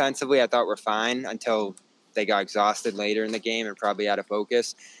Celtics defensively, I thought were fine until they got exhausted later in the game and probably out of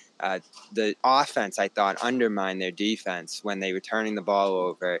focus. The offense, I thought, undermined their defense when they were turning the ball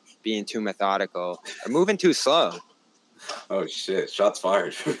over, being too methodical, or moving too slow. Oh shit! Shots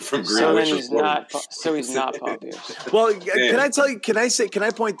fired from Green. He's not Paul Pierce. Well, can I tell you? Can I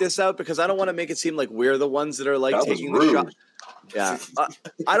point this out because I don't want to make it seem like we're the ones that are like taking the shot. Yeah.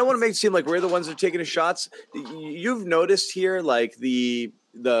 I don't want to make it seem like we're the ones that are taking the shots. You've noticed here, like the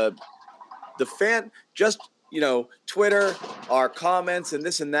fan, just, Twitter, our comments and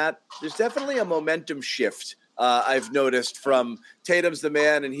this and that. There's definitely a momentum shift. I've noticed from Tatum's the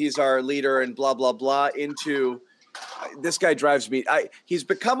man and he's our leader and blah, blah, blah into this guy drives me. He's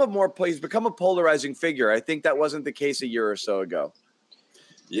become a polarizing figure. I think that wasn't the case a year or so ago.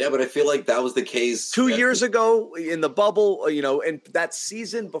 Yeah, but I feel like that was the case 2 years ago in the bubble, and that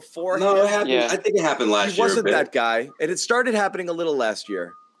season before. No, it happened. Yeah. I think it happened last year. He wasn't that guy. And it started happening a little last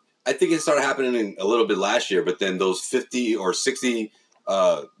year. I think it started happening a little bit last year, but then those 50 or 60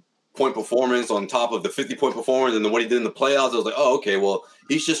 point performance on top of the 50-point performance and then what he did in the playoffs, I was like, oh, okay, well,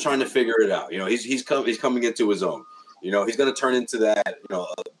 he's just trying to figure it out. He's coming into his own. He's going to turn into that, a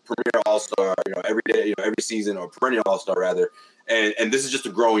premier all-star, every day, every season, or perennial all-star rather. And this is just a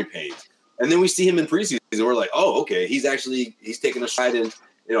growing pains. And then we see him in preseason, and we're like, oh, okay, he's taking a stride in,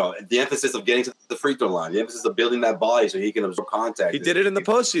 the emphasis of getting to the free throw line, the emphasis of building that body so he can absorb contact. He did it in the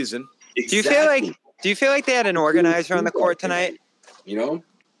postseason. Exactly. Do you feel like they had an organizer on the court tonight? Do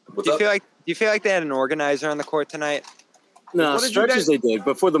you feel like they had an organizer on the court tonight? No, stretches they did,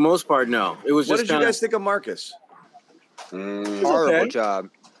 but for the most part, no. It was. What did you guys think of Marcus? Horrible job.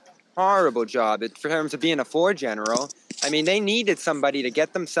 Horrible job. For terms of being a floor general, I mean, they needed somebody to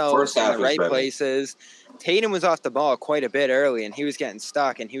get themselves in the right places. Tatum was off the ball quite a bit early, and he was getting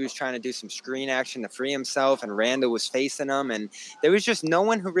stuck, and he was trying to do some screen action to free himself, and Randall was facing him, and there was just no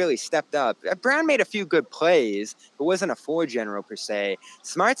one who really stepped up. Brown made a few good plays, but wasn't a floor general per se.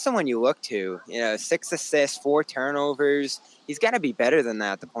 Smart's someone you look to. 6 assists, 4 turnovers. He's got to be better than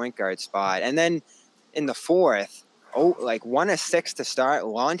that at the point guard spot. And then in the fourth, 1 of 6 to start,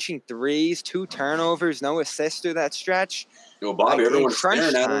 launching threes, 2 turnovers, no assists through that stretch. Bobby, everyone's staring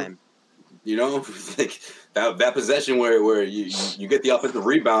at him. Like that possession where you get the offensive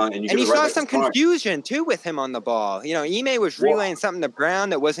rebound and you saw some confusion too with him on the ball. Ime was relaying something to Brown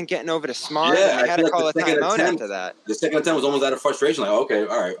that wasn't getting over to Smart. Yeah, and they had to call a timeout after that. The second attempt was almost out of frustration. Like, okay,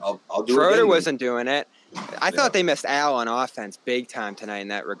 all right, I'll do it. Schroeder wasn't doing it. I thought they missed Al on offense big time tonight in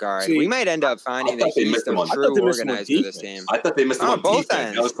that regard. We might end up finding that he's the true organizer of this team. I thought they missed him on both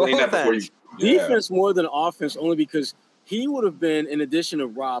ends. I was saying that before you. Defense more than offense, only because he would have been, in addition to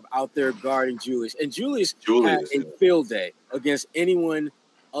Rob, out there guarding Julius. And Julius had a field day against anyone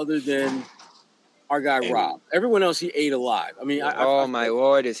other than our guy Rob. Everyone else he ate alive. I mean, my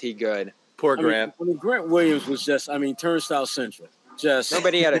Lord, is he good. Poor Grant. Grant Williams was just, turnstile central. Just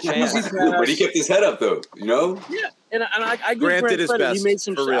nobody had a chance. But he kept his head up, though, Yeah. And I give Grant did his best. He made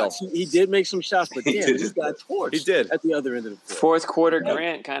some shots. He did make some shots, but damn, he got torched. He did. At the other end of the floor. Fourth quarter,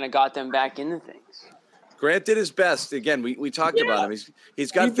 Grant kind of got them back into things. Grant did his best. Again, we talked about him.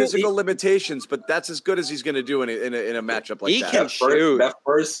 He's got physical limitations, but that's as good as he's going to do in a matchup like that. He can shoot. That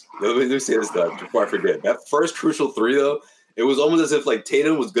first, let me say this though before I forget. That first crucial 3 though, it was almost as if like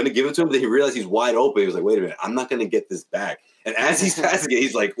Tatum was going to give it to him, but then he realized he's wide open. He was like, "Wait a minute, I'm not going to get this back." And as he's passing it,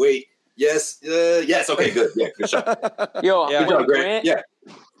 he's like, "Wait, yes, okay, good, good shot." Yo, good job, Grant. Yeah,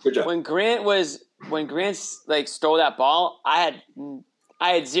 good job. When Grant stole that ball, I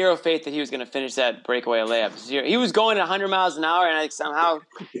had zero faith that he was going to finish that breakaway layup. Zero. He was going at 100 miles an hour, and somehow,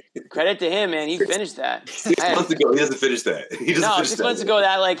 credit to him, man, he finished that. 6 months ago, he doesn't finish that. 6 months ago,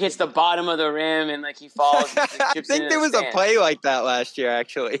 that hits the bottom of the rim, and he falls. And I think there was a play like that last year,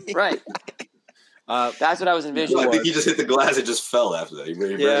 actually. Right. That's what I was envisioning. I think he just hit the glass and just fell after that. He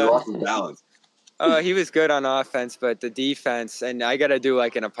lost his balance. He was good on offense, but the defense, and I got to do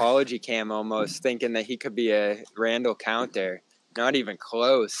an apology cam almost, thinking that he could be a Randall counter. Not even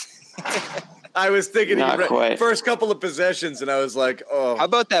close. I was thinking first couple of possessions, and I was like, oh. How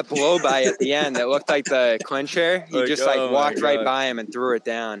about that blow by at the end that looked like the clincher? He just walked right by him and threw it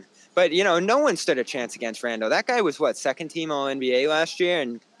down. But, no one stood a chance against Randall. That guy was, second-team All-NBA last year,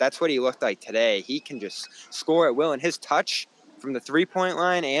 and that's what he looked like today. He can just score at will, and his touch from the three-point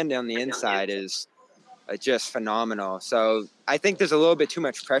line and on the inside is just phenomenal. So I think there's a little bit too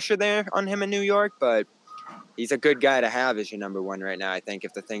much pressure there on him in New York, but he's a good guy to have as your number one right now, I think,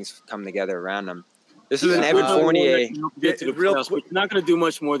 if the things come together around him. This is an Evan Fournier. Get to the playoffs. You're not going to do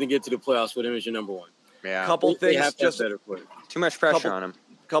much more than get to the playoffs with him as your number one. Yeah. Couple things. Just better for him. Too much pressure on him.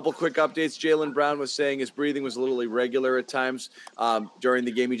 Couple quick updates. Jaylen Brown was saying his breathing was a little irregular at times during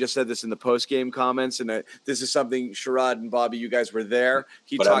the game. He just said this in the post-game comments, and this is something Sherrod and Bobby, you guys were there.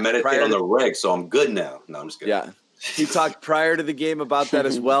 But I meditate on the reg, so I'm good now. No, I'm just kidding. Yeah. He talked prior to the game about that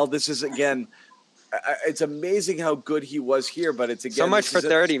as well. This is, again, it's amazing how good he was here, but it's, again, so much for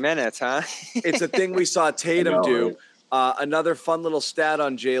 30 minutes, huh? It's a thing we saw Tatum do. Another fun little stat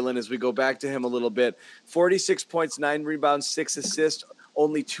on Jalen as we go back to him a little bit. 46 points, 9 rebounds, 6 assists.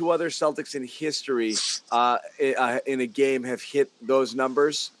 Only 2 other Celtics in history in a game have hit those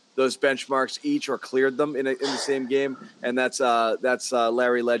numbers, those benchmarks each, or cleared them in the same game, and that's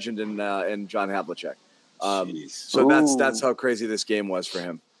Larry Legend and John Havlicek. So that's how crazy this game was for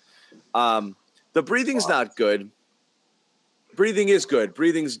him. The breathing's not good. Breathing is good.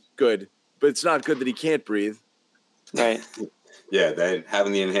 Breathing's good, but it's not good that he can't breathe. Right. Yeah,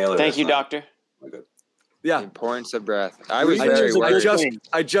 having the inhaler. Thank you, doctor. Good. Yeah. The importance of breath. I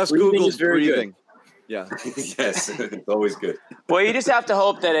just Googled breathing. Yeah. Yes, it's always good. Well, you just have to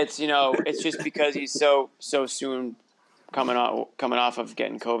hope that it's just because he's so soon coming off of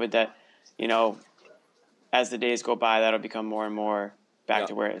getting COVID that, as the days go by, that'll become more and more back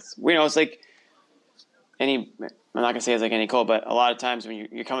to where it's. It's like I'm not gonna say it's like any cold, but a lot of times when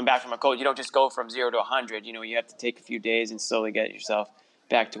you're coming back from a cold, you don't just go from 0 to 100. You have to take a few days and slowly get yourself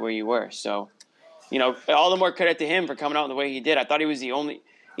back to where you were. So, all the more credit to him for coming out the way he did. I thought he was the only,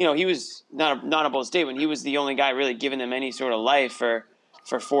 he was not a bold statement. He was the only guy really giving them any sort of life for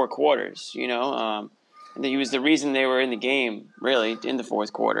 4 quarters. And he was the reason they were in the game really in the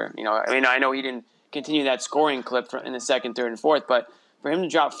fourth quarter. I know he didn't continue that scoring clip in the second, third, and fourth, but for him to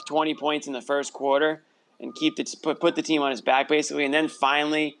drop 20 points in the first quarter and put the team on his back basically, and then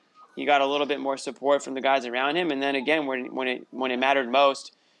finally he got a little bit more support from the guys around him, and then again when it mattered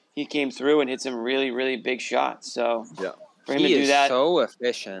most, he came through and hit some really, really big shots. So for him to do that, so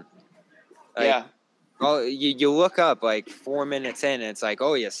efficient. Well, you look up like 4 minutes in, and it's like,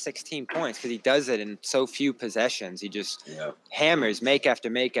 oh, he has 16 points because he does it in so few possessions. He just hammers make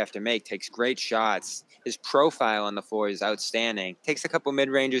after make after make, takes great shots. His profile on the floor is outstanding. Takes a couple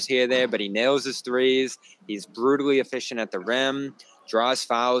mid-rangers here or there, but he nails his threes. He's brutally efficient at the rim, draws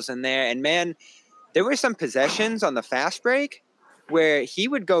fouls in there. And, man, there were some possessions on the fast break where he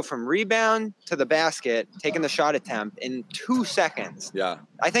would go from rebound to the basket, taking the shot attempt in 2 seconds. Yeah.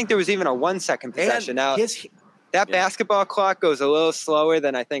 I think there was even a 1 second possession. And now, that basketball clock goes a little slower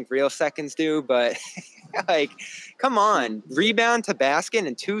than I think real seconds do, but, come on. Rebound to basket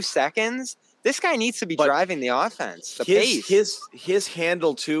in 2 seconds? This guy needs to be driving the offense, the pace. His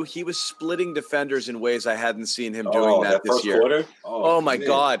handle, too, he was splitting defenders in ways I hadn't seen him doing that this year. Quarter? Oh my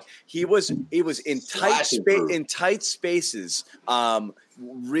God. He was in tight spaces,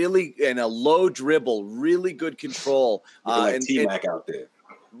 really in a low dribble, really good control. And T-Mac out there.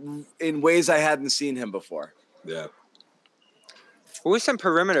 In ways I hadn't seen him before. Yeah. Who were some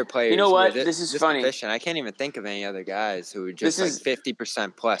perimeter players? You know what? This is funny. Efficient? I can't even think of any other guys who are just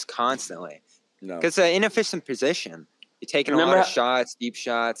 50% plus constantly. No. Because it's an inefficient position. You're taking a lot of shots, deep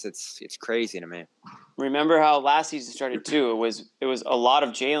shots. It's crazy to me. Remember how last season started too? It was a lot of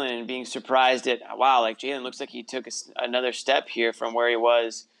Jalen and being surprised at Jalen looks like he took another step here from where he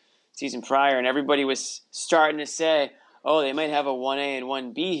was season prior, and everybody was starting to say, oh, they might have a 1A and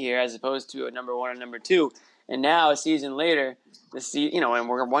 1B here as opposed to a number 1 and number 2. And now a season later, and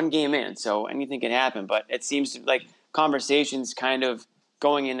we're 1 game in, so anything can happen. But it seems like conversations kind of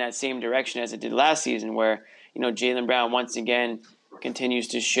going in that same direction as it did last season, where Jaylen Brown once again continues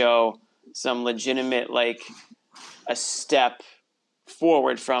to show some legitimate a step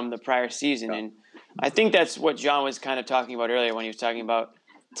forward from the prior season. And I think that's what John was kind of talking about earlier when he was talking about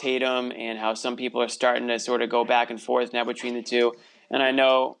Tatum and how some people are starting to sort of go back and forth now between the two. And I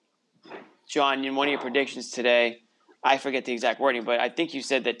know, John, in one of your predictions today, I forget the exact wording, but I think you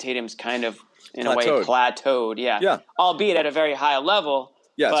said that Tatum's kind of, in a way, plateaued. Yeah. Albeit at a very high level.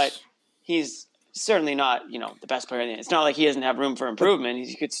 Yes. But he's certainly not, the best player in the It's not like he doesn't have room for improvement.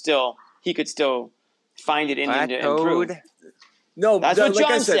 He could still find it in him to improve. No, that's what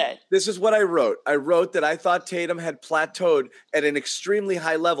John said. This is what I wrote. I wrote that I thought Tatum had plateaued at an extremely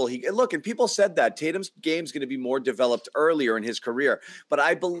high level. And people said that Tatum's game's going to be more developed earlier in his career. But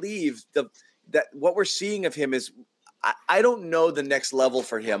I believe that what we're seeing of him is, I don't know the next level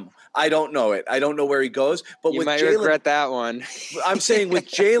for him. I don't know it. I don't know where he goes. But you might regret that one. I'm saying with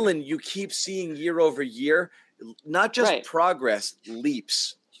Jalen, you keep seeing year over year, not just progress,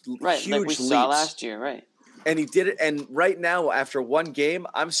 leaps. Right, huge like we leaps. saw last year, right. And he did it. And right now, after 1 game,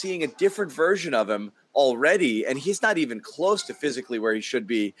 I'm seeing a different version of him already. And he's not even close to physically where he should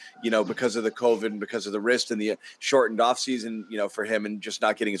be, because of the COVID and because of the wrist and the shortened off season, for him and just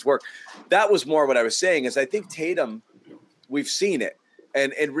not getting his work. That was more what I was saying is I think Tatum, we've seen it.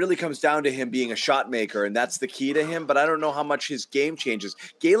 And it really comes down to him being a shot maker, and that's the key to him. But I don't know how much his game changes.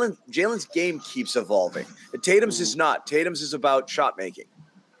 Jalen's game keeps evolving. Tatum's is not. Tatum's is about shot making.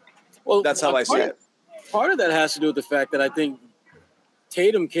 Well, that's how I see it. Part of that has to do with the fact that I think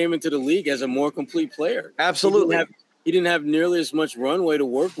Tatum came into the league as a more complete player. Absolutely. he didn't have nearly as much runway to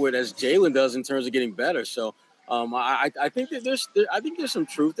work with as Jalen does in terms of getting better. So I think that there's some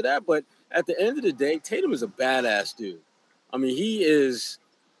truth to that. But at the end of the day, Tatum is a badass dude. I mean,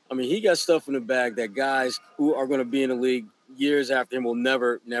 he got stuff in the bag that guys who are going to be in the league years after him will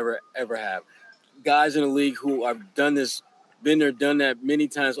never, ever have. Guys in the league who have done this, been there, done that many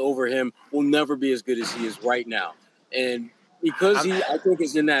times over him will never be as good as he is right now. And because I think,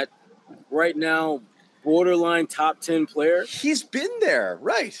 is in that right now borderline top 10 player. He's been there,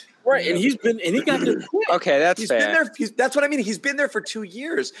 right? Right, and he got the okay. That's fair. Been there. That's what I mean. He's been there for 2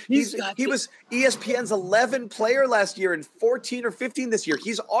 years. He was ESPN's 11 player last year and 14 or 15 this year.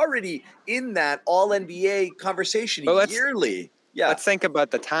 He's already in that All NBA conversation yearly. Yeah. Let's think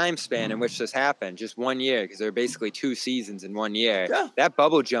about the time span in which this happened. Just 1 year, because there are basically 2 seasons in 1 year. Yeah. That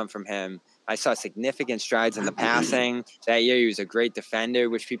bubble jump from him. I saw significant strides in the passing. That year, he was a great defender,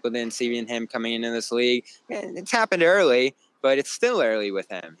 which people didn't see in him coming into this league. And it's happened early, but it's still early with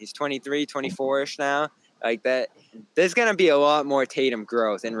him. He's 23, 24-ish now. Like that, there's going to be a lot more Tatum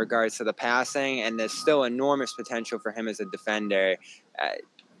growth in regards to the passing, and there's still enormous potential for him as a defender.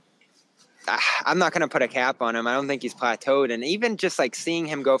 I'm not going to put a cap on him. I don't think he's plateaued. And even just like seeing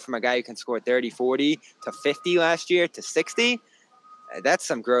him go from a guy who can score 30, 40 to 50 last year to 60, that's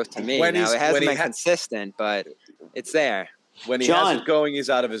some growth to me. Now, it hasn't been consistent, but it's there. When he has it going, he's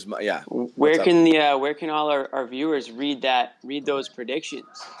out of his mind. Yeah. Where can all our viewers read those predictions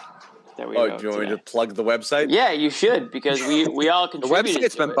that we wrote do you want me today? to plug the website? Yeah, you should, because we all contributed. The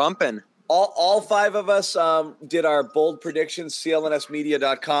website's been bumping. All 5 of us did our bold predictions,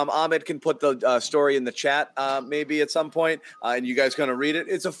 clnsmedia.com. Ahmed can put the story in the chat maybe at some point, and you guys going to read it.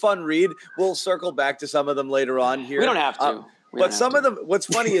 It's a fun read. We'll circle back to some of them later on here. We don't have to. But some of them, what's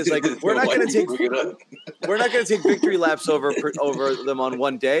funny is like we're not going to take victory laps over them on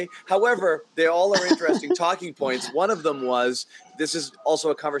one day. However, they all are interesting talking points. One of them was, this is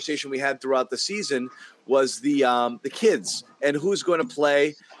also a conversation we had throughout the season, was the kids and who's going to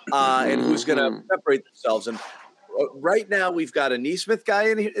play and who's going to separate themselves. And right now we've got a Nesmith guy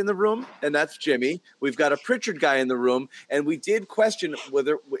in the room, and that's Jimmy. We've got a Pritchard guy in the room, and we did question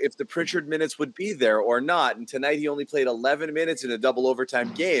if the Pritchard minutes would be there or not. And tonight he only played 11 minutes in a double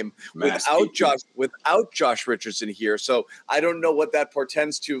overtime game without Josh Richardson here. So I don't know what that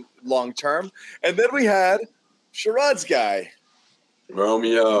portends to long term. And then we had Sherrod's guy,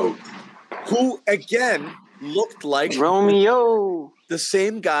 Romeo, who again looked like Romeo. The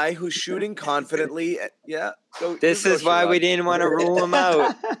same guy who's shooting confidently. Yeah. This is why we didn't want to rule him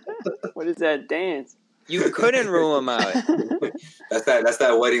out. What is that dance? You couldn't rule him out. That's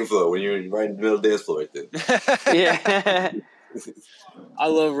that wedding floor when you're right in the middle of the dance floor right there. Yeah. I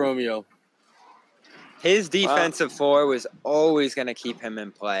love Romeo. His defensive floor was always going to keep him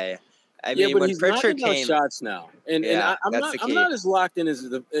in play. I mean, but when he's Pritchard knocking out shots now, and I'm not as locked in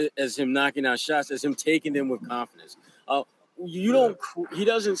as him knocking out shots as him taking them with confidence. He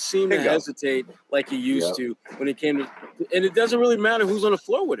doesn't seem to hesitate like he used to when it came to, and it doesn't really matter who's on the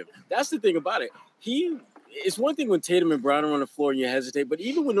floor with him. That's the thing about it. It's one thing when Tatum and Brown are on the floor and you hesitate, but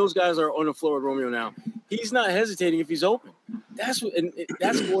even when those guys are on the floor with Romeo now, he's not hesitating if he's open. That's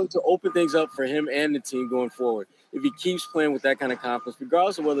going to open things up for him and the team going forward if he keeps playing with that kind of confidence,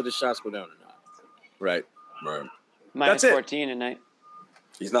 regardless of whether the shots go down or not. Right. Minus 14 tonight.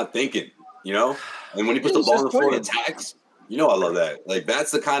 He's not thinking, and when he puts the ball on the floor and attacks, I love that. Like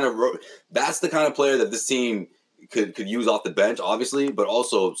that's the kind of player that this team could use off the bench, obviously, but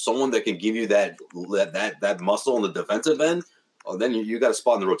also someone that can give you that muscle on the defensive end. Oh, then you got a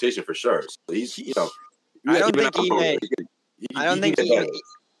spot in the rotation for sure. So he's, I don't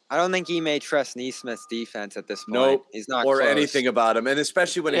think he may trust Nesmith's defense at this point. Nope. He's not or close. Anything about him, and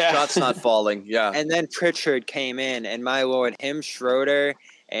especially when his shot's not falling. Yeah. And then Pritchard came in, and my lord, him, Schroeder,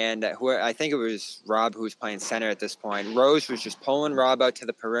 and I think it was Rob who was playing center at this point. Rose was just pulling Rob out to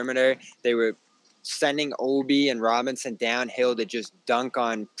the perimeter. They were sending Obi and Robinson downhill to just dunk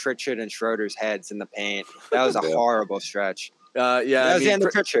on Pritchard and Schroeder's heads in the paint. That was a horrible stretch. That was the end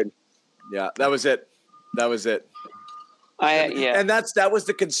of Pritchard. Yeah, that was it. And that was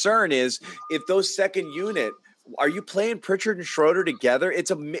the concern is if those second unit. Are you playing Pritchard and Schroeder together?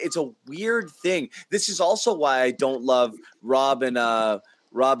 It's a weird thing. This is also why I don't love Rob and Al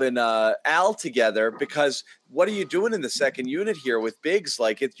together, because what are you doing in the second unit here with bigs?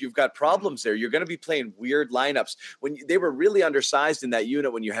 Like you've got problems there. You're going to be playing weird lineups. When they were really undersized in that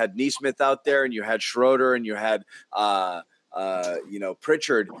unit, when you had Nesmith out there and you had Schroeder and you had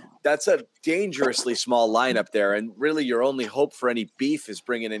Pritchard, that's a dangerously small lineup there. And really your only hope for any beef is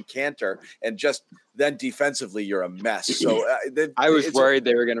bringing in Cantor, and just then defensively you're a mess. So I was worried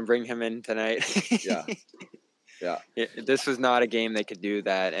they were going to bring him in tonight. Yeah. Yeah. This was not a game they could do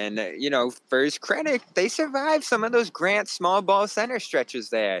that. And, for his credit, they survived some of those Grant small ball center stretches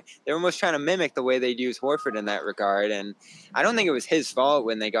there. They were almost trying to mimic the way they'd use Horford in that regard. And I don't think it was his fault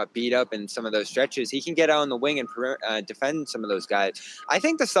when they got beat up in some of those stretches. He can get out on the wing and defend some of those guys. I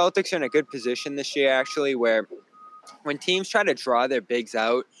think the Celtics are in a good position this year, actually, where when teams try to draw their bigs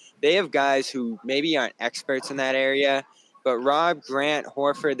out, they have guys who maybe aren't experts in that area. But Rob, Grant,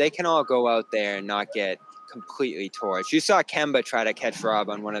 Horford, they can all go out there and not get completely torched. You saw Kemba try to catch Rob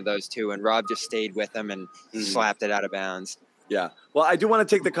on one of those two, and Rob just stayed with him and slapped it out of bounds. Yeah. Well, I do want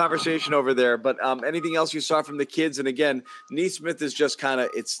to take the conversation over there, but anything else you saw from the kids? And again, Neesmith is just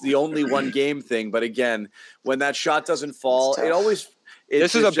it's the only one game thing. But again, when that shot doesn't fall,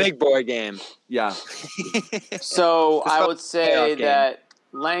 this is a big boy game. Yeah. So I would say that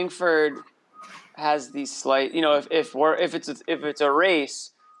Langford has the slight, if it's a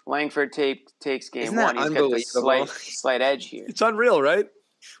race, Langford takes game one. He's got the slight edge here. It's unreal, right?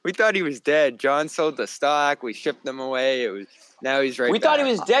 We thought he was dead. John sold the stock. We shipped him away. Now he's right. We thought he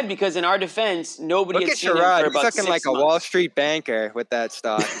was dead because in our defense, nobody had seen him for about 6 months. He's looking like a Wall Street banker with that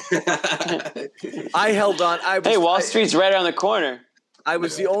stock. I held on. Wall Street's right around the corner. I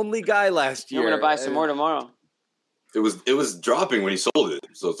was the only guy last year. I'm gonna buy some more tomorrow. It was dropping when he sold it.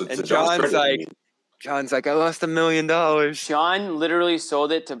 So it's John's like, I lost $1 million. John literally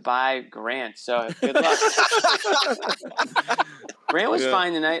sold it to buy Grant. So good luck. Grant was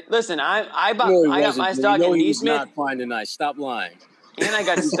fine tonight. Listen, I got my stock in Neesmith. He was not fine tonight. Stop lying. And I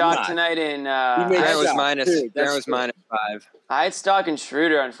got stock tonight in. Grant was -5. I had stock in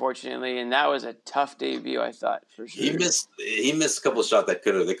Schroeder, unfortunately, and that was a tough debut. I thought for sure. He missed a couple of shots that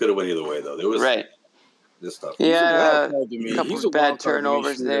could have went either way though. There was this stuff. Yeah, a couple of bad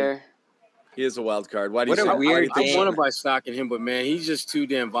turnovers there. He is a wild card. Why do you say I want to buy stock in him, but man, he's just too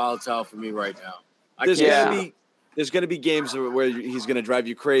damn volatile for me right now. There's going to be games where he's going to drive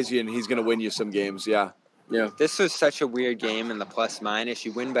you crazy and he's going to win you some games. Yeah. This was such a weird game in the plus minus.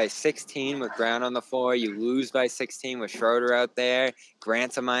 You win by 16 with Brown on the floor. You lose by 16 with Schroeder out there.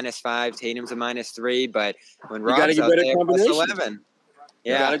 Grant's a -5. Tatum's a -3. But when Rob's out there, plus 11.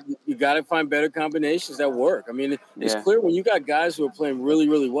 Yeah, you got to find better combinations that work. I mean, it's clear when you got guys who are playing really,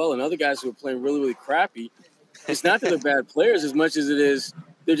 really well and other guys who are playing really, really crappy. It's not that they're bad players as much as it is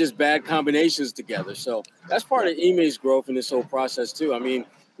they're just bad combinations together. So that's part of Ime's growth in this whole process too. I mean,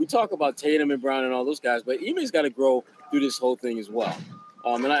 we talk about Tatum and Brown and all those guys, but Ime's got to grow through this whole thing as well.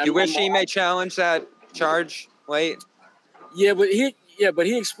 You wish Ime challenged that charge late? Yeah, but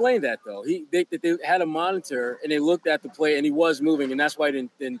he explained that though. They had a monitor and they looked at the play and he was moving and that's why he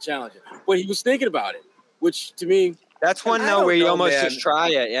didn't challenge it. But he was thinking about it, which to me, that's one where you almost just try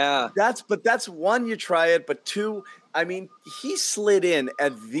it. Yeah, that's one, you try it, but two, I mean, he slid in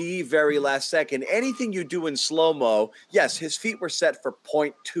at the very last second. Anything you do in slow-mo, yes, his feet were set for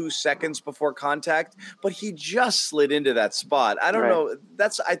 0.2 seconds before contact, but he just slid into that spot. I don't know.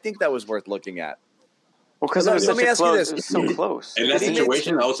 I think that was worth looking at. Well, because let me ask you this: it was so close. In that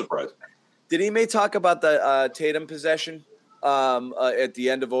situation, I was surprised. Did Ime talk about the Tatum possession at the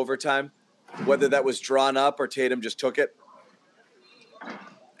end of overtime? Whether that was drawn up or Tatum just took it?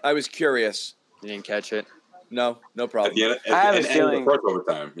 I was curious. You didn't catch it? No problem. I have a feeling. First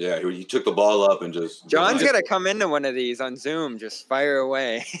overtime, he took the ball up and just. John's got to come into one of these on Zoom, just fire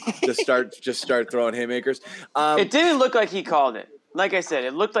away. just start throwing haymakers. It didn't look like he called it. Like I said,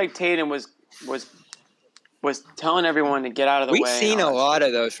 it looked like Tatum was telling everyone to get out of the way. We've seen a lot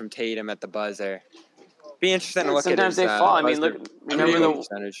of those from Tatum at the buzzer. Be interesting to look at. Sometimes they fall. I mean, remember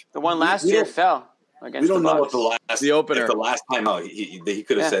the one last year fell against the Bucks. We don't know what the opener. The last time out, he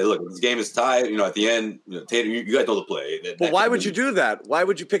could have said, "Look, this game is tied. At the end, Tatum, you guys know the play." But why would you do that? Why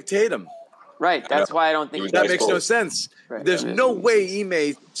would you pick Tatum? Right. That's why I don't think that makes no sense. Right. There's no way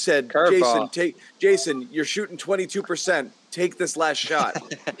Ime said, Jason, you're shooting 22%. Take this last shot.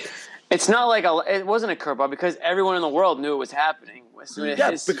 It's not like it wasn't a curveball because everyone in the world knew it was happening.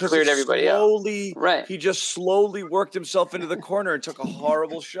 Because cleared everybody out. Right. He just slowly worked himself into the corner and took a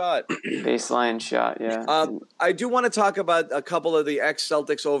horrible shot. Baseline shot, yeah. I do want to talk about a couple of the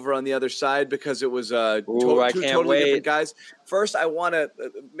ex-Celtics over on the other side because it was two totally different guys. First, I want to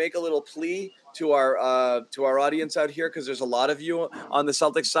make a little plea to our audience out here because there's a lot of you on the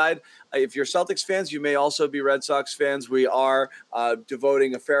Celtics side. If you're Celtics fans, you may also be Red Sox fans. We are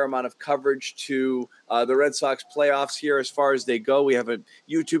devoting a fair amount of coverage to the Red Sox playoffs here as far as they go. We have a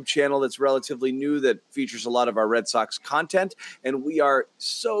YouTube channel that's relatively new that features a lot of our Red Sox content, and we are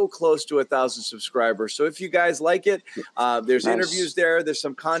so close to 1,000 subscribers. So if you guys like it, there's interviews there. There's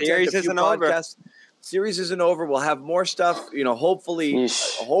some content, Series a few podcasts. Series isn't over. We'll have more stuff, hopefully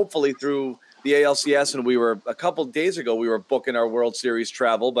through the ALCS, and we were a couple days ago. We were booking our World Series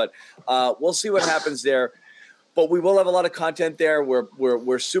travel, but we'll see what happens there. But we will have a lot of content there.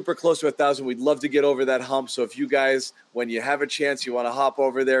 We're super close to 1,000. We'd love to get over that hump. So if you guys, when you have a chance, you want to hop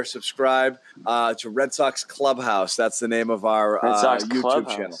over there, subscribe to Red Sox Clubhouse. That's the name of our YouTube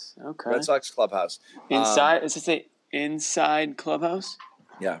Clubhouse. channel. Okay. Red Sox Clubhouse. Inside, is it say Inside Clubhouse?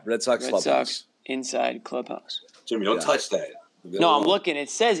 Yeah, Red Sox Clubhouse. Sox Inside Clubhouse. Jimmy, don't touch that. No, I'm looking. It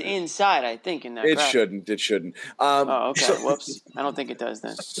says inside, I think, in that. It shouldn't. It shouldn't. Okay. Whoops. I don't think it does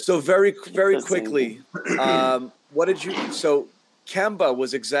then. So very quickly, what did you? So Kemba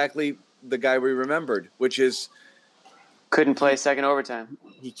was exactly the guy we remembered, which is couldn't play second overtime.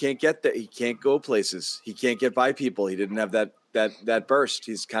 He can't get that. He can't go places. He can't get by people. He didn't have that burst.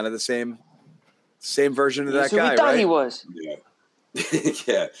 He's kind of the same version of that guy, we thought right? He was. Yeah.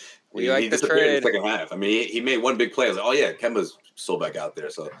 Yeah. We like the disappeared in trade. the second half. I mean, he made one big play. I was like, oh yeah, Kemba's still back out there.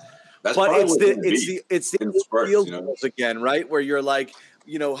 So that's but probably it's the field goals again, right? Where you're like,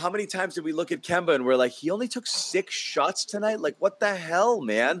 how many times did we look at Kemba and we're like, he only took 6 shots tonight? Like, what the hell,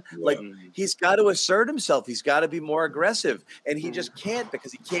 man? Yeah. Like, he's got to assert himself. He's got to be more aggressive, and he just can't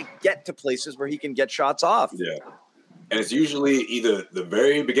because he can't get to places where he can get shots off. Yeah. And it's usually either the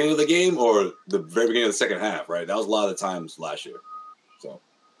very beginning of the game or the very beginning of the second half, right? That was a lot of the times last year. So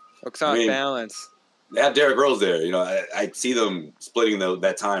looks off balance. They have Derrick Rose there. I see them splitting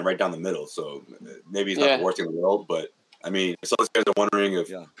that time right down the middle. So maybe he's not the worst thing in the world, but I mean, some of these guys are wondering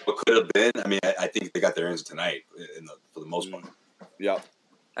if what could have been. I mean, I think they got their answer tonight for the most part. Yeah.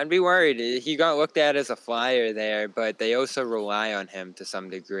 I'd be worried. He got looked at as a flyer there, but they also rely on him to some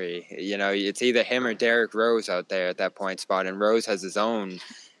degree. It's either him or Derrick Rose out there at that point spot, and Rose has his own,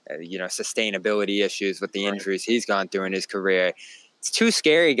 sustainability issues with the injuries he's gone through in his career. It's 2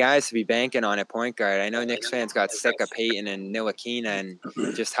 scary guys to be banking on at point guard. I know Knicks fans got sick of Peyton and Ntilikina and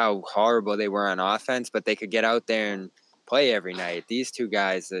just how horrible they were on offense, but they could get out there and play every night. These 2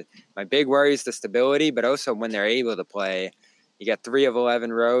 guys, my big worry is the stability, but also when they're able to play. You got 3 of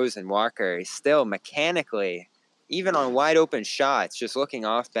 11 Rose and Walker. He's still mechanically, even on wide open shots, just looking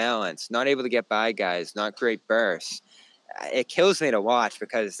off balance, not able to get by guys, not great bursts. It kills me to watch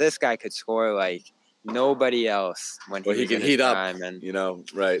because this guy could score like nobody else when he can heat up,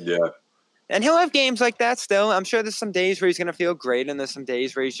 right? Yeah. And he'll have games like that still. I'm sure there's some days where he's going to feel great, and there's some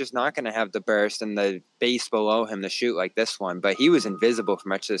days where he's just not going to have the burst and the base below him to shoot like this one. But he was invisible for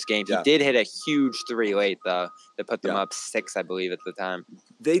much of this game. Yeah. He did hit a huge 3 late, though, that put them up 6, I believe, at the time.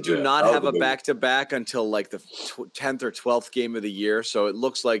 They do not have a back-to-back until like the 10th or 12th game of the year, so it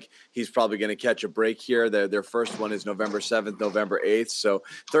looks like he's probably going to catch a break here. Their first one is November 7th, November 8th, so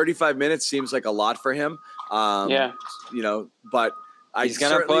 35 minutes seems like a lot for him. But he's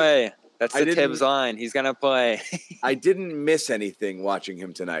going to play. That's the Tibbs line. He's going to play. I didn't miss anything watching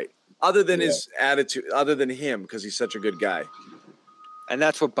him tonight, other than his attitude, other than him, because he's such a good guy. And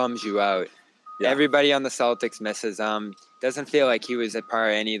that's what bums you out. Yeah. Everybody on the Celtics misses him. Doesn't feel like he was a part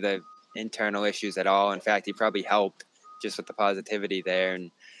of any of the internal issues at all. In fact, he probably helped just with the positivity there.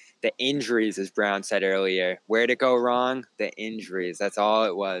 And the injuries, as Brown said earlier, where'd it go wrong? The injuries. That's all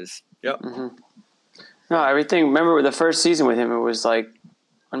it was. Yep. Mm-hmm. No, everything. Remember the first season with him, it was like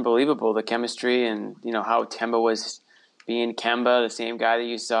unbelievable, the chemistry and how Kemba was being Kemba, the same guy that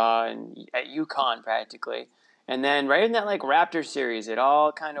you saw at UConn practically. And then right in that Raptor series, it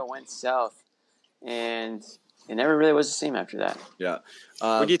all kind of went south, and it never really was the same after that. Yeah.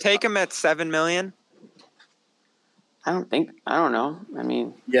 Would you take him at $7 million? I don't know. I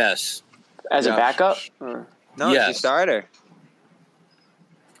mean, yes. As a backup, or no, as a starter.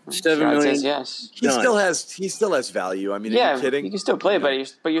 $7 million. Yes. He still has value. I mean, are you kidding? You can still play, but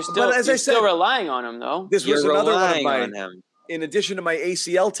you're still relying on him, though. This was another one of mine. In addition to my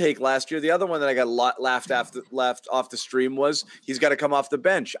ACL take last year, the other one that I got laughed off the stream was he's got to come off the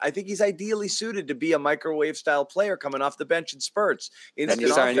bench. I think he's ideally suited to be a microwave style player coming off the bench in spurts. That's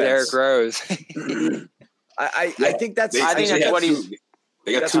Derrick Rose. I think that's. I think that's what he's.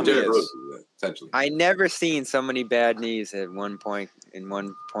 They got 2 Derrick Roses, essentially. I never seen so many bad knees at one point in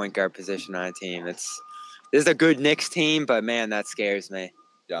one point guard position on a team. This is a good Knicks team, but man, that scares me.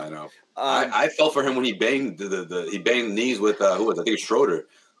 Yeah, I know. I felt for him when he banged he banged knees with who was it? I think it was Schroeder,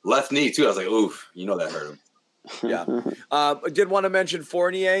 left knee too. I was like, oof, that hurt him. Yeah. I did want to mention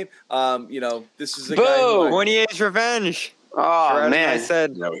Fournier. This is a guy. Fournier's revenge. Oh man, I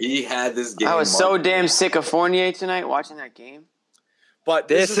said he had this game. I was so damn sick of Fournier tonight watching that game. But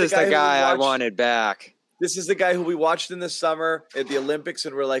this is the guy I wanted back. This is the guy who we watched in the summer at the Olympics,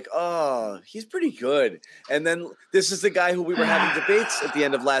 and we're like, oh, he's pretty good. And then this is the guy who we were having debates at the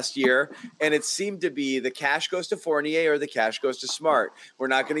end of last year, and it seemed to be the cash goes to Fournier or the cash goes to Smart. We're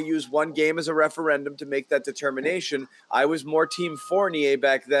not going to use one game as a referendum to make that determination. I was more Team Fournier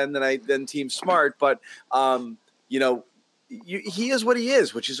back then than Team Smart, but he is what he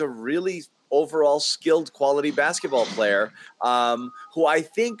is, which is a really overall skilled quality basketball player, who I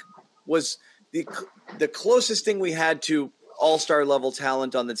think was the closest thing we had to all-star level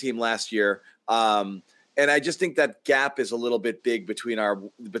talent on the team last year. And I just think that gap is a little bit big between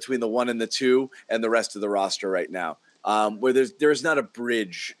the 1 and the 2 and the rest of the roster right now, where there's not a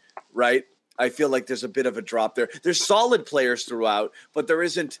bridge, right? I feel like there's a bit of a drop there. There's solid players throughout, but there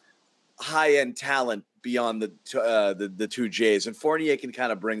isn't high-end talent beyond the two J's, and Fournier can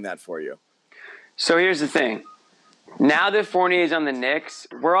kind of bring that for you. So here's the thing. Now that Fournier is on the Knicks,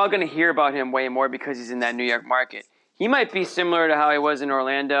 we're all going to hear about him way more because he's in that New York market. He might be similar to how he was in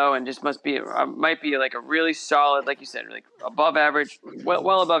Orlando and just might be like a really solid, like you said, like above average,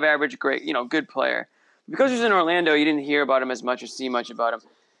 well above average, great, good player. Because he's in Orlando, you didn't hear about him as much or see much about him.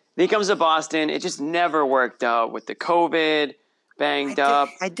 Then he comes to Boston. It just never worked out with the COVID, banged up.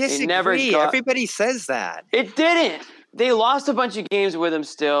 I disagree. Everybody says that. It didn't. They lost a bunch of games with him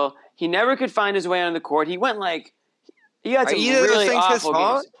still. He never could find his way on the court. He went he had some really awful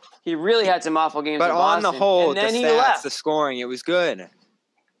games. He really had some awful games. But on the whole, the stats, left. The scoring, it was good.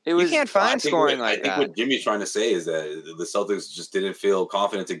 You can't find scoring like that. I think what Jimmy's trying to say is that the Celtics just didn't feel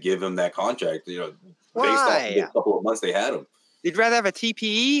confident to give him that contract, based off the couple of months they had him. You'd rather have a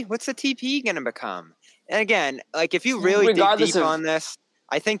TPE? What's the TPE going to become? And again, if you really dig deep on this,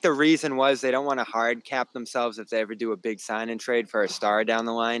 I think the reason was they don't want to hard cap themselves if they ever do a big sign and trade for a star down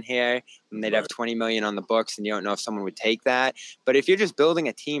the line here, and they'd have $20 million on the books, and you don't know if someone would take that. But if you're just building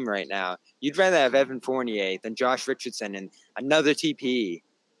a team right now, you'd rather have Evan Fournier than Josh Richardson and another TPE.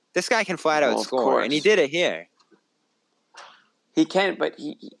 This guy can flat out score, and he did it here. He can, but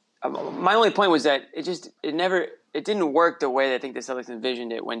my only point was that it didn't work the way I think the Celtics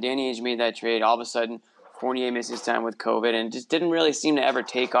envisioned it. When Danny Ainge made that trade, all of a sudden Fournier missed his time with COVID and just didn't really seem to ever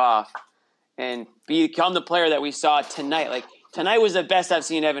take off and become the player that we saw tonight. Like, tonight was the best I've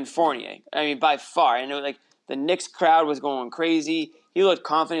seen Evan Fournier. I mean, by far. And the Knicks crowd was going crazy. He looked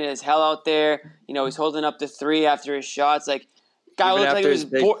confident as hell out there. He's holding up the 3 after his shots. Guy looked like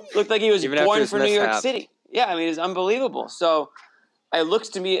he was born for New York City. Yeah, I mean, it's unbelievable. So it looks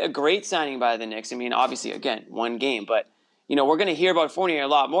to me a great signing by the Knicks. I mean, obviously, again, one game, but we're going to hear about Fournier a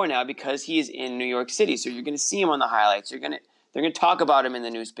lot more now because he is in New York City. So you're going to see him on the highlights. They're going to talk about him in the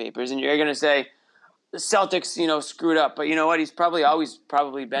newspapers, and you're going to say the Celtics, screwed up. But you know what? He's always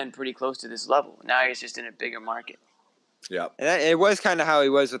been pretty close to this level. Now he's just in a bigger market. Yeah, it was kind of how he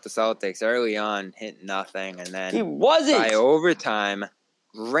was with the Celtics early on, hitting nothing, and then he wasn't by overtime,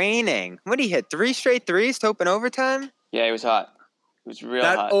 raining. What did he hit? 3 straight threes to open overtime? Yeah, he was hot. It was real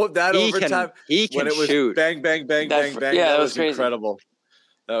hot. That overtime, he can when it was shoot. Bang, bang, bang, bang, bang. Yeah, that was crazy. incredible.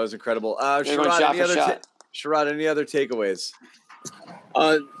 That was incredible. Sherrod, any other takeaways?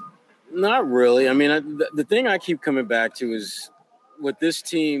 Not really. I mean, the thing I keep coming back to is with this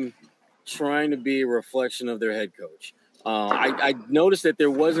team trying to be a reflection of their head coach. I noticed that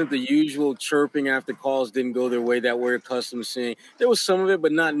there wasn't the usual chirping after calls didn't go their way that we're accustomed to seeing. There was some of it,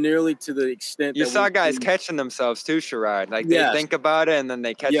 but not nearly to the extent you saw guys catching themselves too, Sherrod. They think about it and then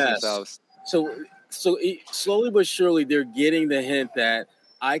they catch themselves. So slowly but surely, they're getting the hint that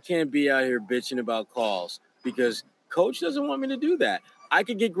I can't be out here bitching about calls because coach doesn't want me to do that. I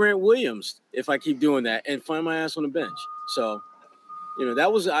could get Grant Williams if I keep doing that and find my ass on the bench. So.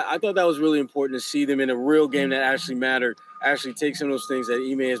 I thought that was really important to see them in a real game that actually mattered, actually take some of those things that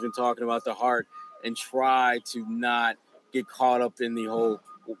Ime has been talking about to heart and try to not get caught up in the whole,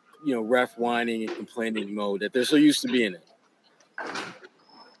 ref whining and complaining mode that they're so used to being in.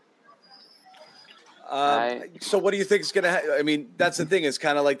 So what do you think is going to I mean, that's the thing. It's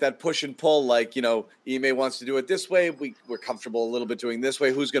kind of like that push and pull, Ime wants to do it this way. We're comfortable a little bit doing this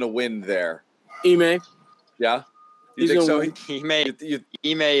way. Who's going to win there? Ime. Yeah. You think so?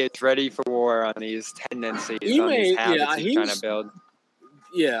 Ime is ready for war on these tendencies, on these habits he's trying to build.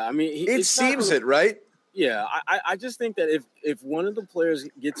 Yeah, I mean, it seems it, right? Yeah, I just think that if one of the players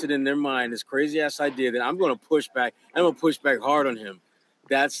gets it in their mind, this crazy ass idea that I'm going to push back, I'm going to push back hard on him,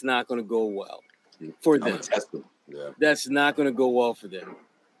 that's not going to go well for them. Yeah. That's not going to go well for them.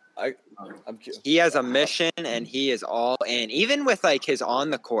 He has a mission and he is all in. Even with his on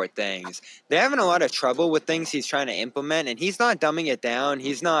the court things, they're having a lot of trouble with things he's trying to implement, and he's not dumbing it down.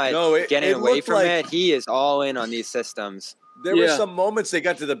 He's not getting away from it. He is all in on these systems. There were some moments they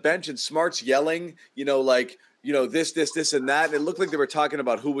got to the bench and Smart's yelling, this, and that. And it looked like they were talking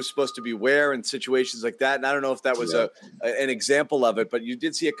about who was supposed to be where and situations like that. And I don't know if that was an example of it, but you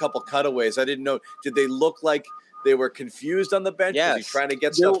did see a couple cutaways. I didn't know. Did they look like they were confused on the bench? Yes. Was he trying to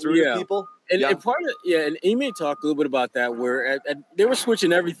get stuff through to people? And part of and Ime talked a little bit about that, where they were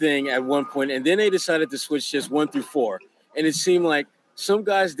switching everything at one point, and then they decided to switch just 1 through 4. And it seemed like some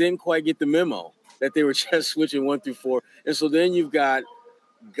guys didn't quite get the memo that they were just switching 1 through 4. And so then you've got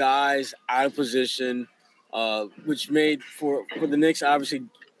guys out of position, which made for the Knicks, obviously,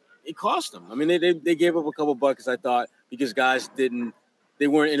 it cost them. I mean, they gave up a couple buckets, I thought, because guys they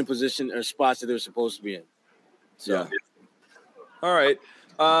weren't in a position or spots that they were supposed to be in. So. Yeah. All right.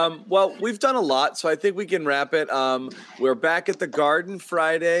 Well, we've done a lot, so I think we can wrap it. We're back at the Garden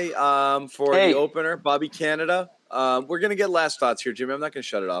Friday for the opener, Bobby Canada. We're going to get last thoughts here, Jimmy. I'm not going to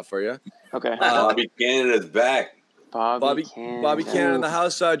shut it off for you. Okay. Bobby Canada's back. Bobby Canada in the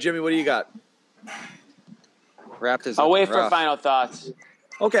house. Jimmy, what do you got? Raptors. I'll wait for final thoughts.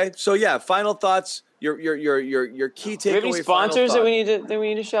 Okay, so final thoughts. Your key takeaway. Do we have any sponsors that we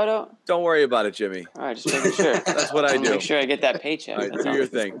need to shout out? Don't worry about it, Jimmy. All right, just making sure. That's what I do. Make sure I get that paycheck. All right, do your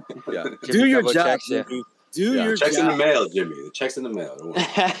thing. Yeah. Do your job, Jimmy. Do your checks job. in the mail, Jimmy. The check's in the mail.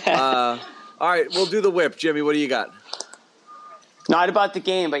 All right, we'll do the whip. Jimmy, what do you got? Not about the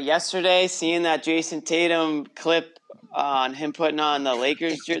game, but yesterday, seeing that Jason Tatum clip on him putting on the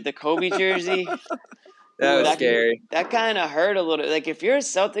Lakers, the Kobe jersey. That was scary. That kind of hurt a little. Like, if you're a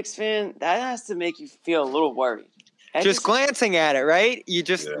Celtics fan, that has to make you feel a little worried. Just glancing at it, right? You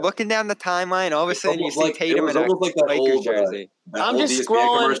just looking down the timeline. All of a sudden, you see Tatum in a Lakers jersey. I'm just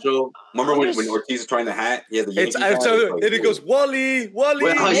scrolling. Commercial. Remember when Ortiz was trying the hat? Yeah, the Yankees hat. And it goes, Wally. Well,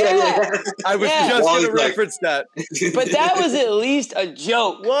 I was just going to reference that. But that was at least a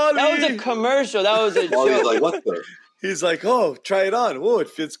joke. Wally. That was a commercial. That was a joke. Wally's like, what the? He's like, oh, try it on. Oh, it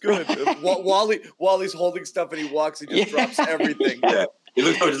fits good. Wally's holding stuff, and he walks and just drops everything. Yeah, he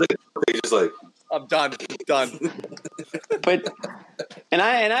looks just like I'm done. But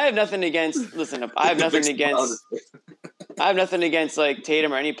I have nothing against. Listen, I have nothing against like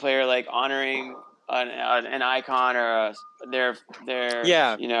Tatum or any player like honoring an icon or their at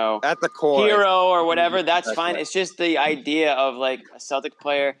the core hero or whatever. That's fine. Right. It's just the idea of like a Celtic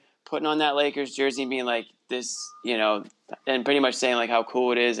player putting on that Lakers jersey and being like this, and pretty much saying like how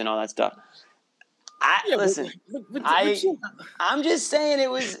cool it is and all that stuff. I'm just saying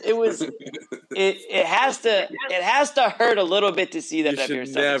it has to hurt a little bit to see that. You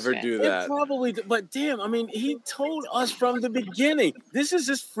should never do that. Probably, but damn, I mean, he told us from the beginning, this is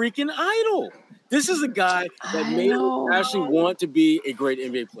his freaking idol. This is a guy that made him actually want to be a great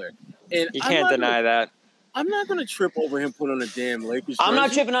NBA player. And you can't deny that. I'm not going to trip over him putting on a damn Lakers jersey. I'm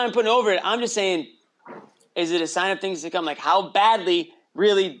not tripping on him putting over it. I'm just saying, is it a sign of things to come? Like, how badly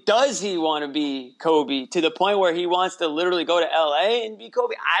really does he want to be Kobe to the point where he wants to literally go to LA and be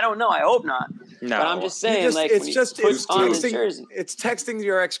Kobe? I don't know. I hope not. No. But I'm just saying, it's texting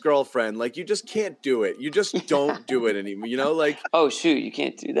your ex-girlfriend. Like, you just can't do it. You just don't do it anymore. Like, oh shoot, you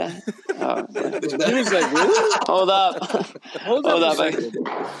can't do that. He's like, really? Hold up. Hold up.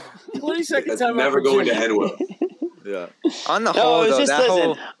 20-second time. Never going to end well. Yeah. On the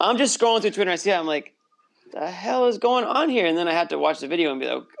whole, I'm just scrolling through Twitter and I see that I'm like, the hell is going on here? And then I have to watch the video and be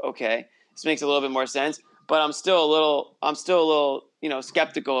like, okay, this makes a little bit more sense. But I'm still a little,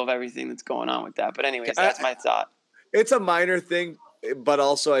 skeptical of everything that's going on with that. But anyways, that's my thought. It's a minor thing, but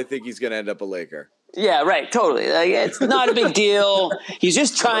also I think he's going to end up a Laker. Yeah, right. Totally. Like, it's not a big deal. He's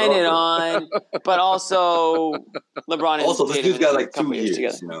just trying it on. But also, LeBron and also this dude's got like 2 years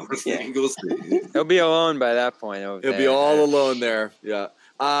together. Yeah. We'll see. He'll be alone by that point. He'll be all alone there. Yeah.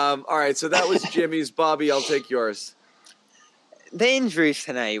 All right, so that was Jimmy's. Bobby, I'll take yours. The injuries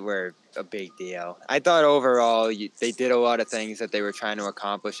tonight were a big deal. I thought overall they did a lot of things that they were trying to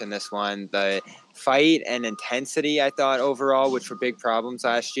accomplish in this one. The fight and intensity, I thought overall, which were big problems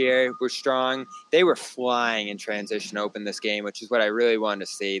last year, were strong. They were flying in transition to open this game, which is what I really wanted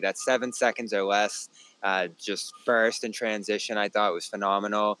to see. That 7 seconds or less just burst in transition, I thought was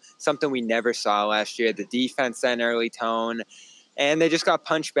phenomenal. Something we never saw last year. The defense set an early tone. And they just got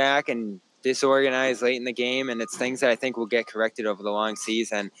punched back and disorganized late in the game, and it's things that I think will get corrected over the long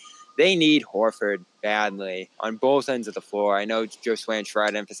season. They need Horford badly on both ends of the floor. I know Josue and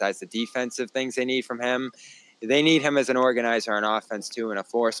Sherrod emphasized the defensive things they need from him. They need him as an organizer on offense, too, and a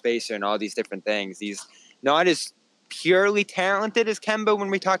floor spacer and all these different things. He's not as purely talented as Kemba when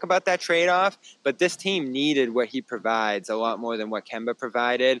we talk about that trade-off, but this team needed what he provides a lot more than what Kemba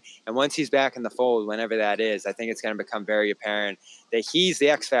provided. And once he's back in the fold, whenever that is, I think it's going to become very apparent that he's the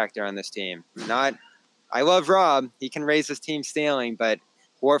X factor on this team, not I love Rob. He can raise his team stealing, but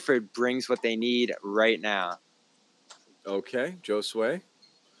Horford brings what they need right now. Okay, Joe Sway.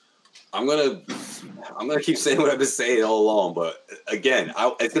 I'm gonna keep saying what I've been saying all along, but again,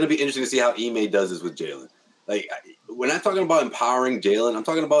 it's gonna be interesting to see how Ime does this with Jalen. Like, when I'm talking about empowering Jalen, I'm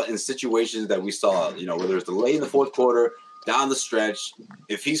talking about in situations that we saw, whether it's the late in the fourth quarter, down the stretch.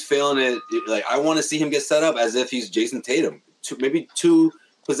 If he's failing it, like, I want to see him get set up as if he's Jason Tatum. Maybe two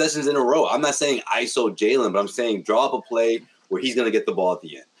possessions in a row. I'm not saying ISO Jalen, but I'm saying draw up a play where he's gonna get the ball at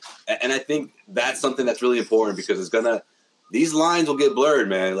the end. And I think that's something that's really important because these lines will get blurred,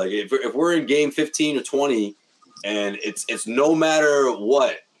 man. Like, if we're in game 15 or 20 and it's no matter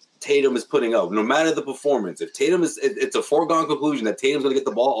what Tatum is putting up, no matter the performance, if Tatum it's a foregone conclusion that Tatum's going to get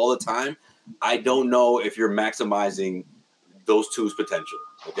the ball all the time, I don't know if you're maximizing those two's potential,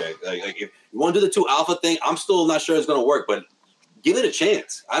 okay? Like if you want to do the two alpha thing, I'm still not sure it's going to work, but give it a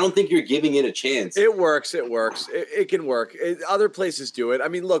chance. I don't think you're giving it a chance. It works. It can work. Other places do it. I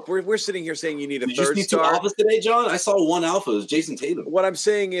mean, look, we're sitting here saying you need a third star. Two alphas today, John? I saw one alpha. It was Jason Tatum. What I'm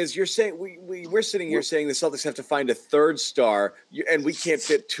saying is we're sitting here saying the Celtics have to find a third star, and we can't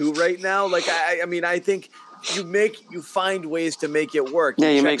fit two right now. Like, I mean, I think you find ways to make it work.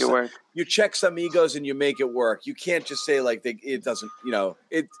 You make it work. You check some egos and you make it work. You can't just say like it doesn't,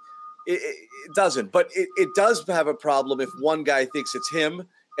 It doesn't, but it does have a problem if one guy thinks it's him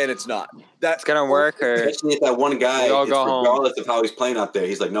and it's not. That's gonna work, or especially if that one guy, regardless of how he's playing out there,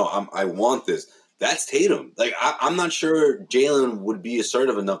 he's like, no, I want this. That's Tatum. Like, I'm not sure Jalen would be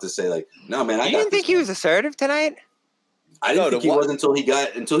assertive enough to say like, no, man. You didn't think he was assertive tonight? I didn't think he was until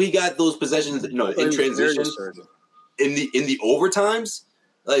he got those possessions, in transition, in the overtimes.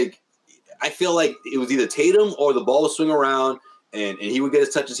 Like, I feel like it was either Tatum or the ball would swing around. And he would get his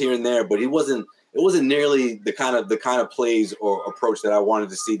touches here and there, but it wasn't nearly the kind of plays or approach that I wanted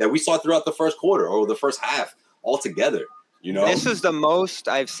to see that we saw throughout the first quarter or the first half altogether. This was the most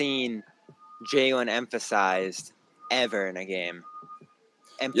I've seen Jalen emphasized ever in a game.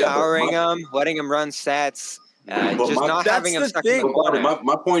 Empowering him, letting him run sets, just not having him stuck in the corner.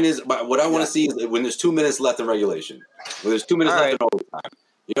 My point is, what I want to see is when there's 2 minutes left in regulation, when there's 2 minutes left in overtime.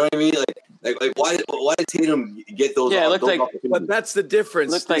 You know what I mean? Like why did Tatum get those? Yeah, it looked like. But that's the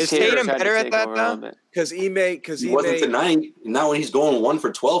difference. Looked like is Tatum better at that though? Because he wasn't tonight. Now when he's going 1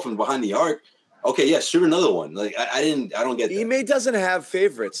 for 12 from behind the arc, okay, yeah, shoot another one. Like I don't get that. Ime doesn't have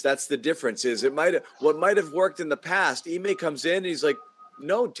favorites. That's the difference. Is what might have worked in the past. Ime comes in and he's like,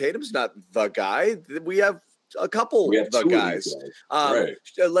 no, Tatum's not the guy. We have a couple of the guys. Right.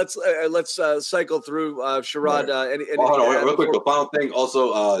 Let's cycle through Sherrod. Right. Hold on, real quick. The final thing.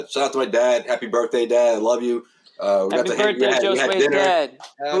 Also, shout out to my dad. Happy birthday, Dad. I love you. Happy birthday, Joe Sway's dad.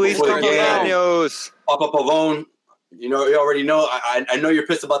 Feliz cumpleaños. Papa Pavone. You already know. I know you're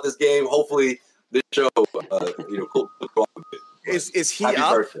pissed about this game. Hopefully, this show, cool. Is he Happy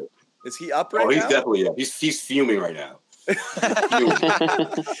up? Birthday. Is he up right now? Oh, he's definitely up. He's fuming right now. This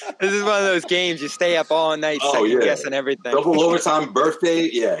is one of those games you stay up all night guessing everything. Double overtime birthday,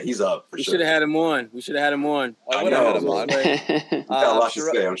 he's up. We should have had him on. I would have had him on. Got a lot to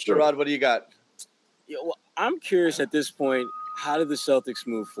say, I'm sure. Sherrod, what do you got? Yeah, well, I'm curious at this point. How do the Celtics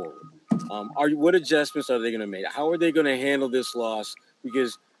move forward? What adjustments are they going to make? How are they going to handle this loss?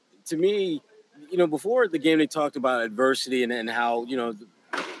 Because to me, before the game, they talked about adversity and how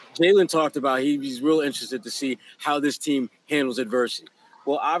Jalen talked about he's real interested to see how this team handles adversity.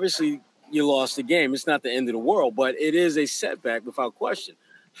 Well, obviously, you lost the game. It's not the end of the world, but it is a setback without question.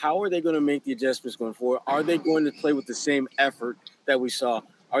 How are they going to make the adjustments going forward? Are they going to play with the same effort that we saw?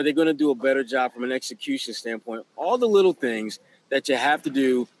 Are they going to do a better job from an execution standpoint? All the little things that you have to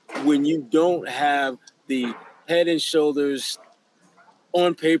do when you don't have the head and shoulders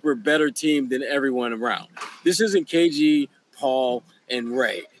on paper better team than everyone around. This isn't KG, Paul, and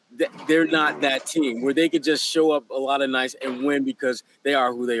Ray. They're not that team where they could just show up a lot of nights and win because they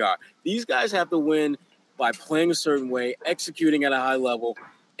are who they are. These guys have to win by playing a certain way, executing at a high level,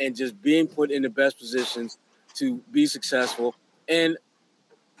 and just being put in the best positions to be successful. And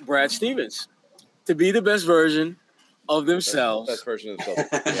Brad Stevens, to be the best version of themselves. Best version of themselves.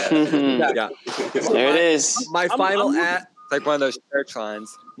 Yeah. There it is. My final ad. Like one of those church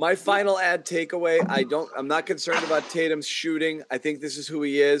lines. My final ad takeaway, I'm not concerned about Tatum's shooting. I think this is who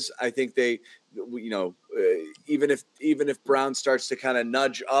he is. I think they, even if Brown starts to kind of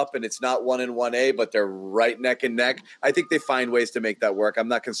nudge up and it's not 1 and 1A, but they're right neck and neck, I think they find ways to make that work. I'm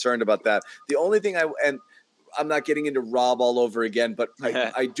not concerned about that. The only thing I'm not getting into Rob all over again, but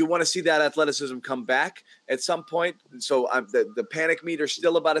I do want to see that athleticism come back at some point. So the panic meter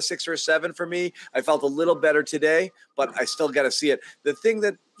still about a 6 or a 7 for me. I felt a little better today, but I still got to see it. The thing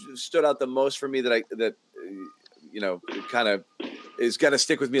that stood out the most for me that kind of is going to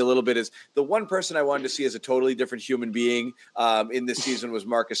stick with me a little bit is the one person I wanted to see as a totally different human being in this season was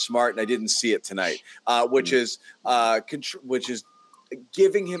Marcus Smart, and I didn't see it tonight, which is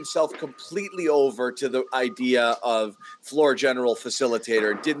giving himself completely over to the idea of floor general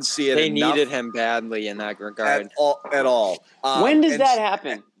facilitator. Didn't see it. They enough needed him badly in that regard. At all. When does that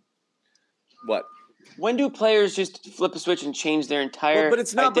happen? What? When do players just flip a switch and change their entire but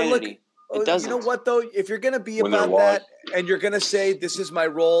it's not, identity? But look, it doesn't. You know what, though? If you're going to be When about that and you're going to say, this is my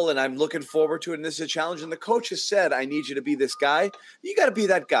role and I'm looking forward to it and this is a challenge, and the coach has said, I need you to be this guy, you got to be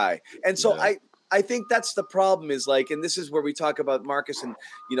that guy. And so I think that's the problem is like, and this is where we talk about Marcus and,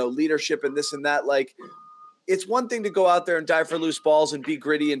 leadership and this and that. Like, it's one thing to go out there and dive for loose balls and be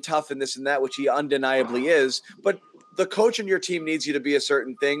gritty and tough and this and that, which he undeniably is. But the coach and your team needs you to be a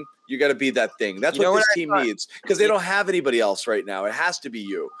certain thing. You got to be that thing. That's what this team needs because they don't have anybody else right now. It has to be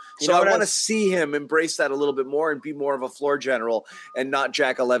you. So I want to see him embrace that a little bit more and be more of a floor general and not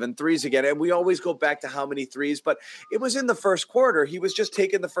jack 11 threes again. And we always go back to how many threes, but it was in the first quarter. He was just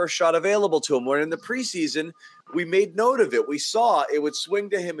taking the first shot available to him. Where in the preseason, we made note of it. We saw it would swing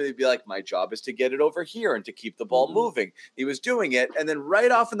to him and he'd be like, my job is to get it over here and to keep the ball moving. He was doing it. And then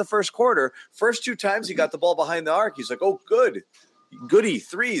right off in the first quarter, first 2 times he got the ball behind the arc. He's like, oh, goody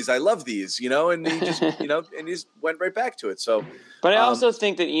threes. I love these, and he just, and he just went right back to it. So, but I also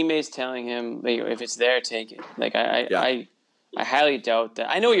think that Ime's telling him, like, if it's there, take it. Like, I highly doubt that.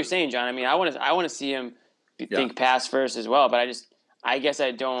 I know what you're saying, John. I mean, I want to see him think pass first as well, but I guess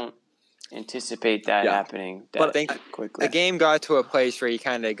I don't anticipate that happening quickly. The game got to a place where he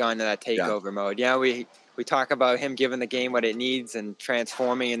kind of got into that takeover mode. Yeah, we talk about him giving the game what it needs and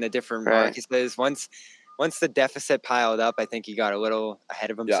transforming into different Marcuses. Once the deficit piled up, I think he got a little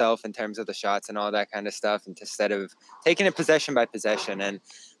ahead of himself in terms of the shots and all that kind of stuff, and instead of taking it possession by possession. And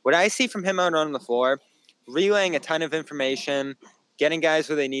what I see from him out on the floor, relaying a ton of information, getting guys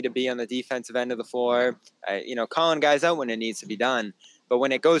where they need to be on the defensive end of the floor, calling guys out when it needs to be done. But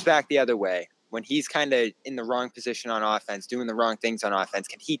when it goes back the other way, when he's kind of in the wrong position on offense, doing the wrong things on offense,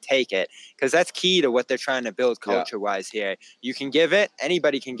 can he take it? Because that's key to what they're trying to build culture-wise here. You can give it.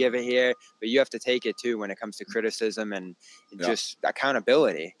 Anybody can give it here, but you have to take it, too, when it comes to criticism and just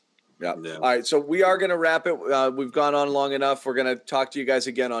accountability. Yeah. All right, so we are going to wrap it. We've gone on long enough. We're going to talk to you guys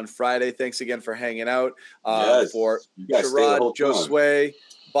again on Friday. Thanks again for hanging out. For Sherrod, Josue,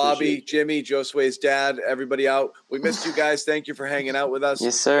 Bobby, Jimmy, Josue's dad, everybody out. We missed you guys. Thank you for hanging out with us.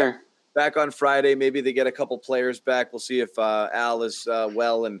 Yes, sir. Back on Friday. Maybe they get a couple players back. We'll see if Al is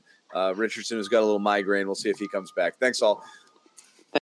well and Richardson, who's got a little migraine. We'll see if he comes back. Thanks, all.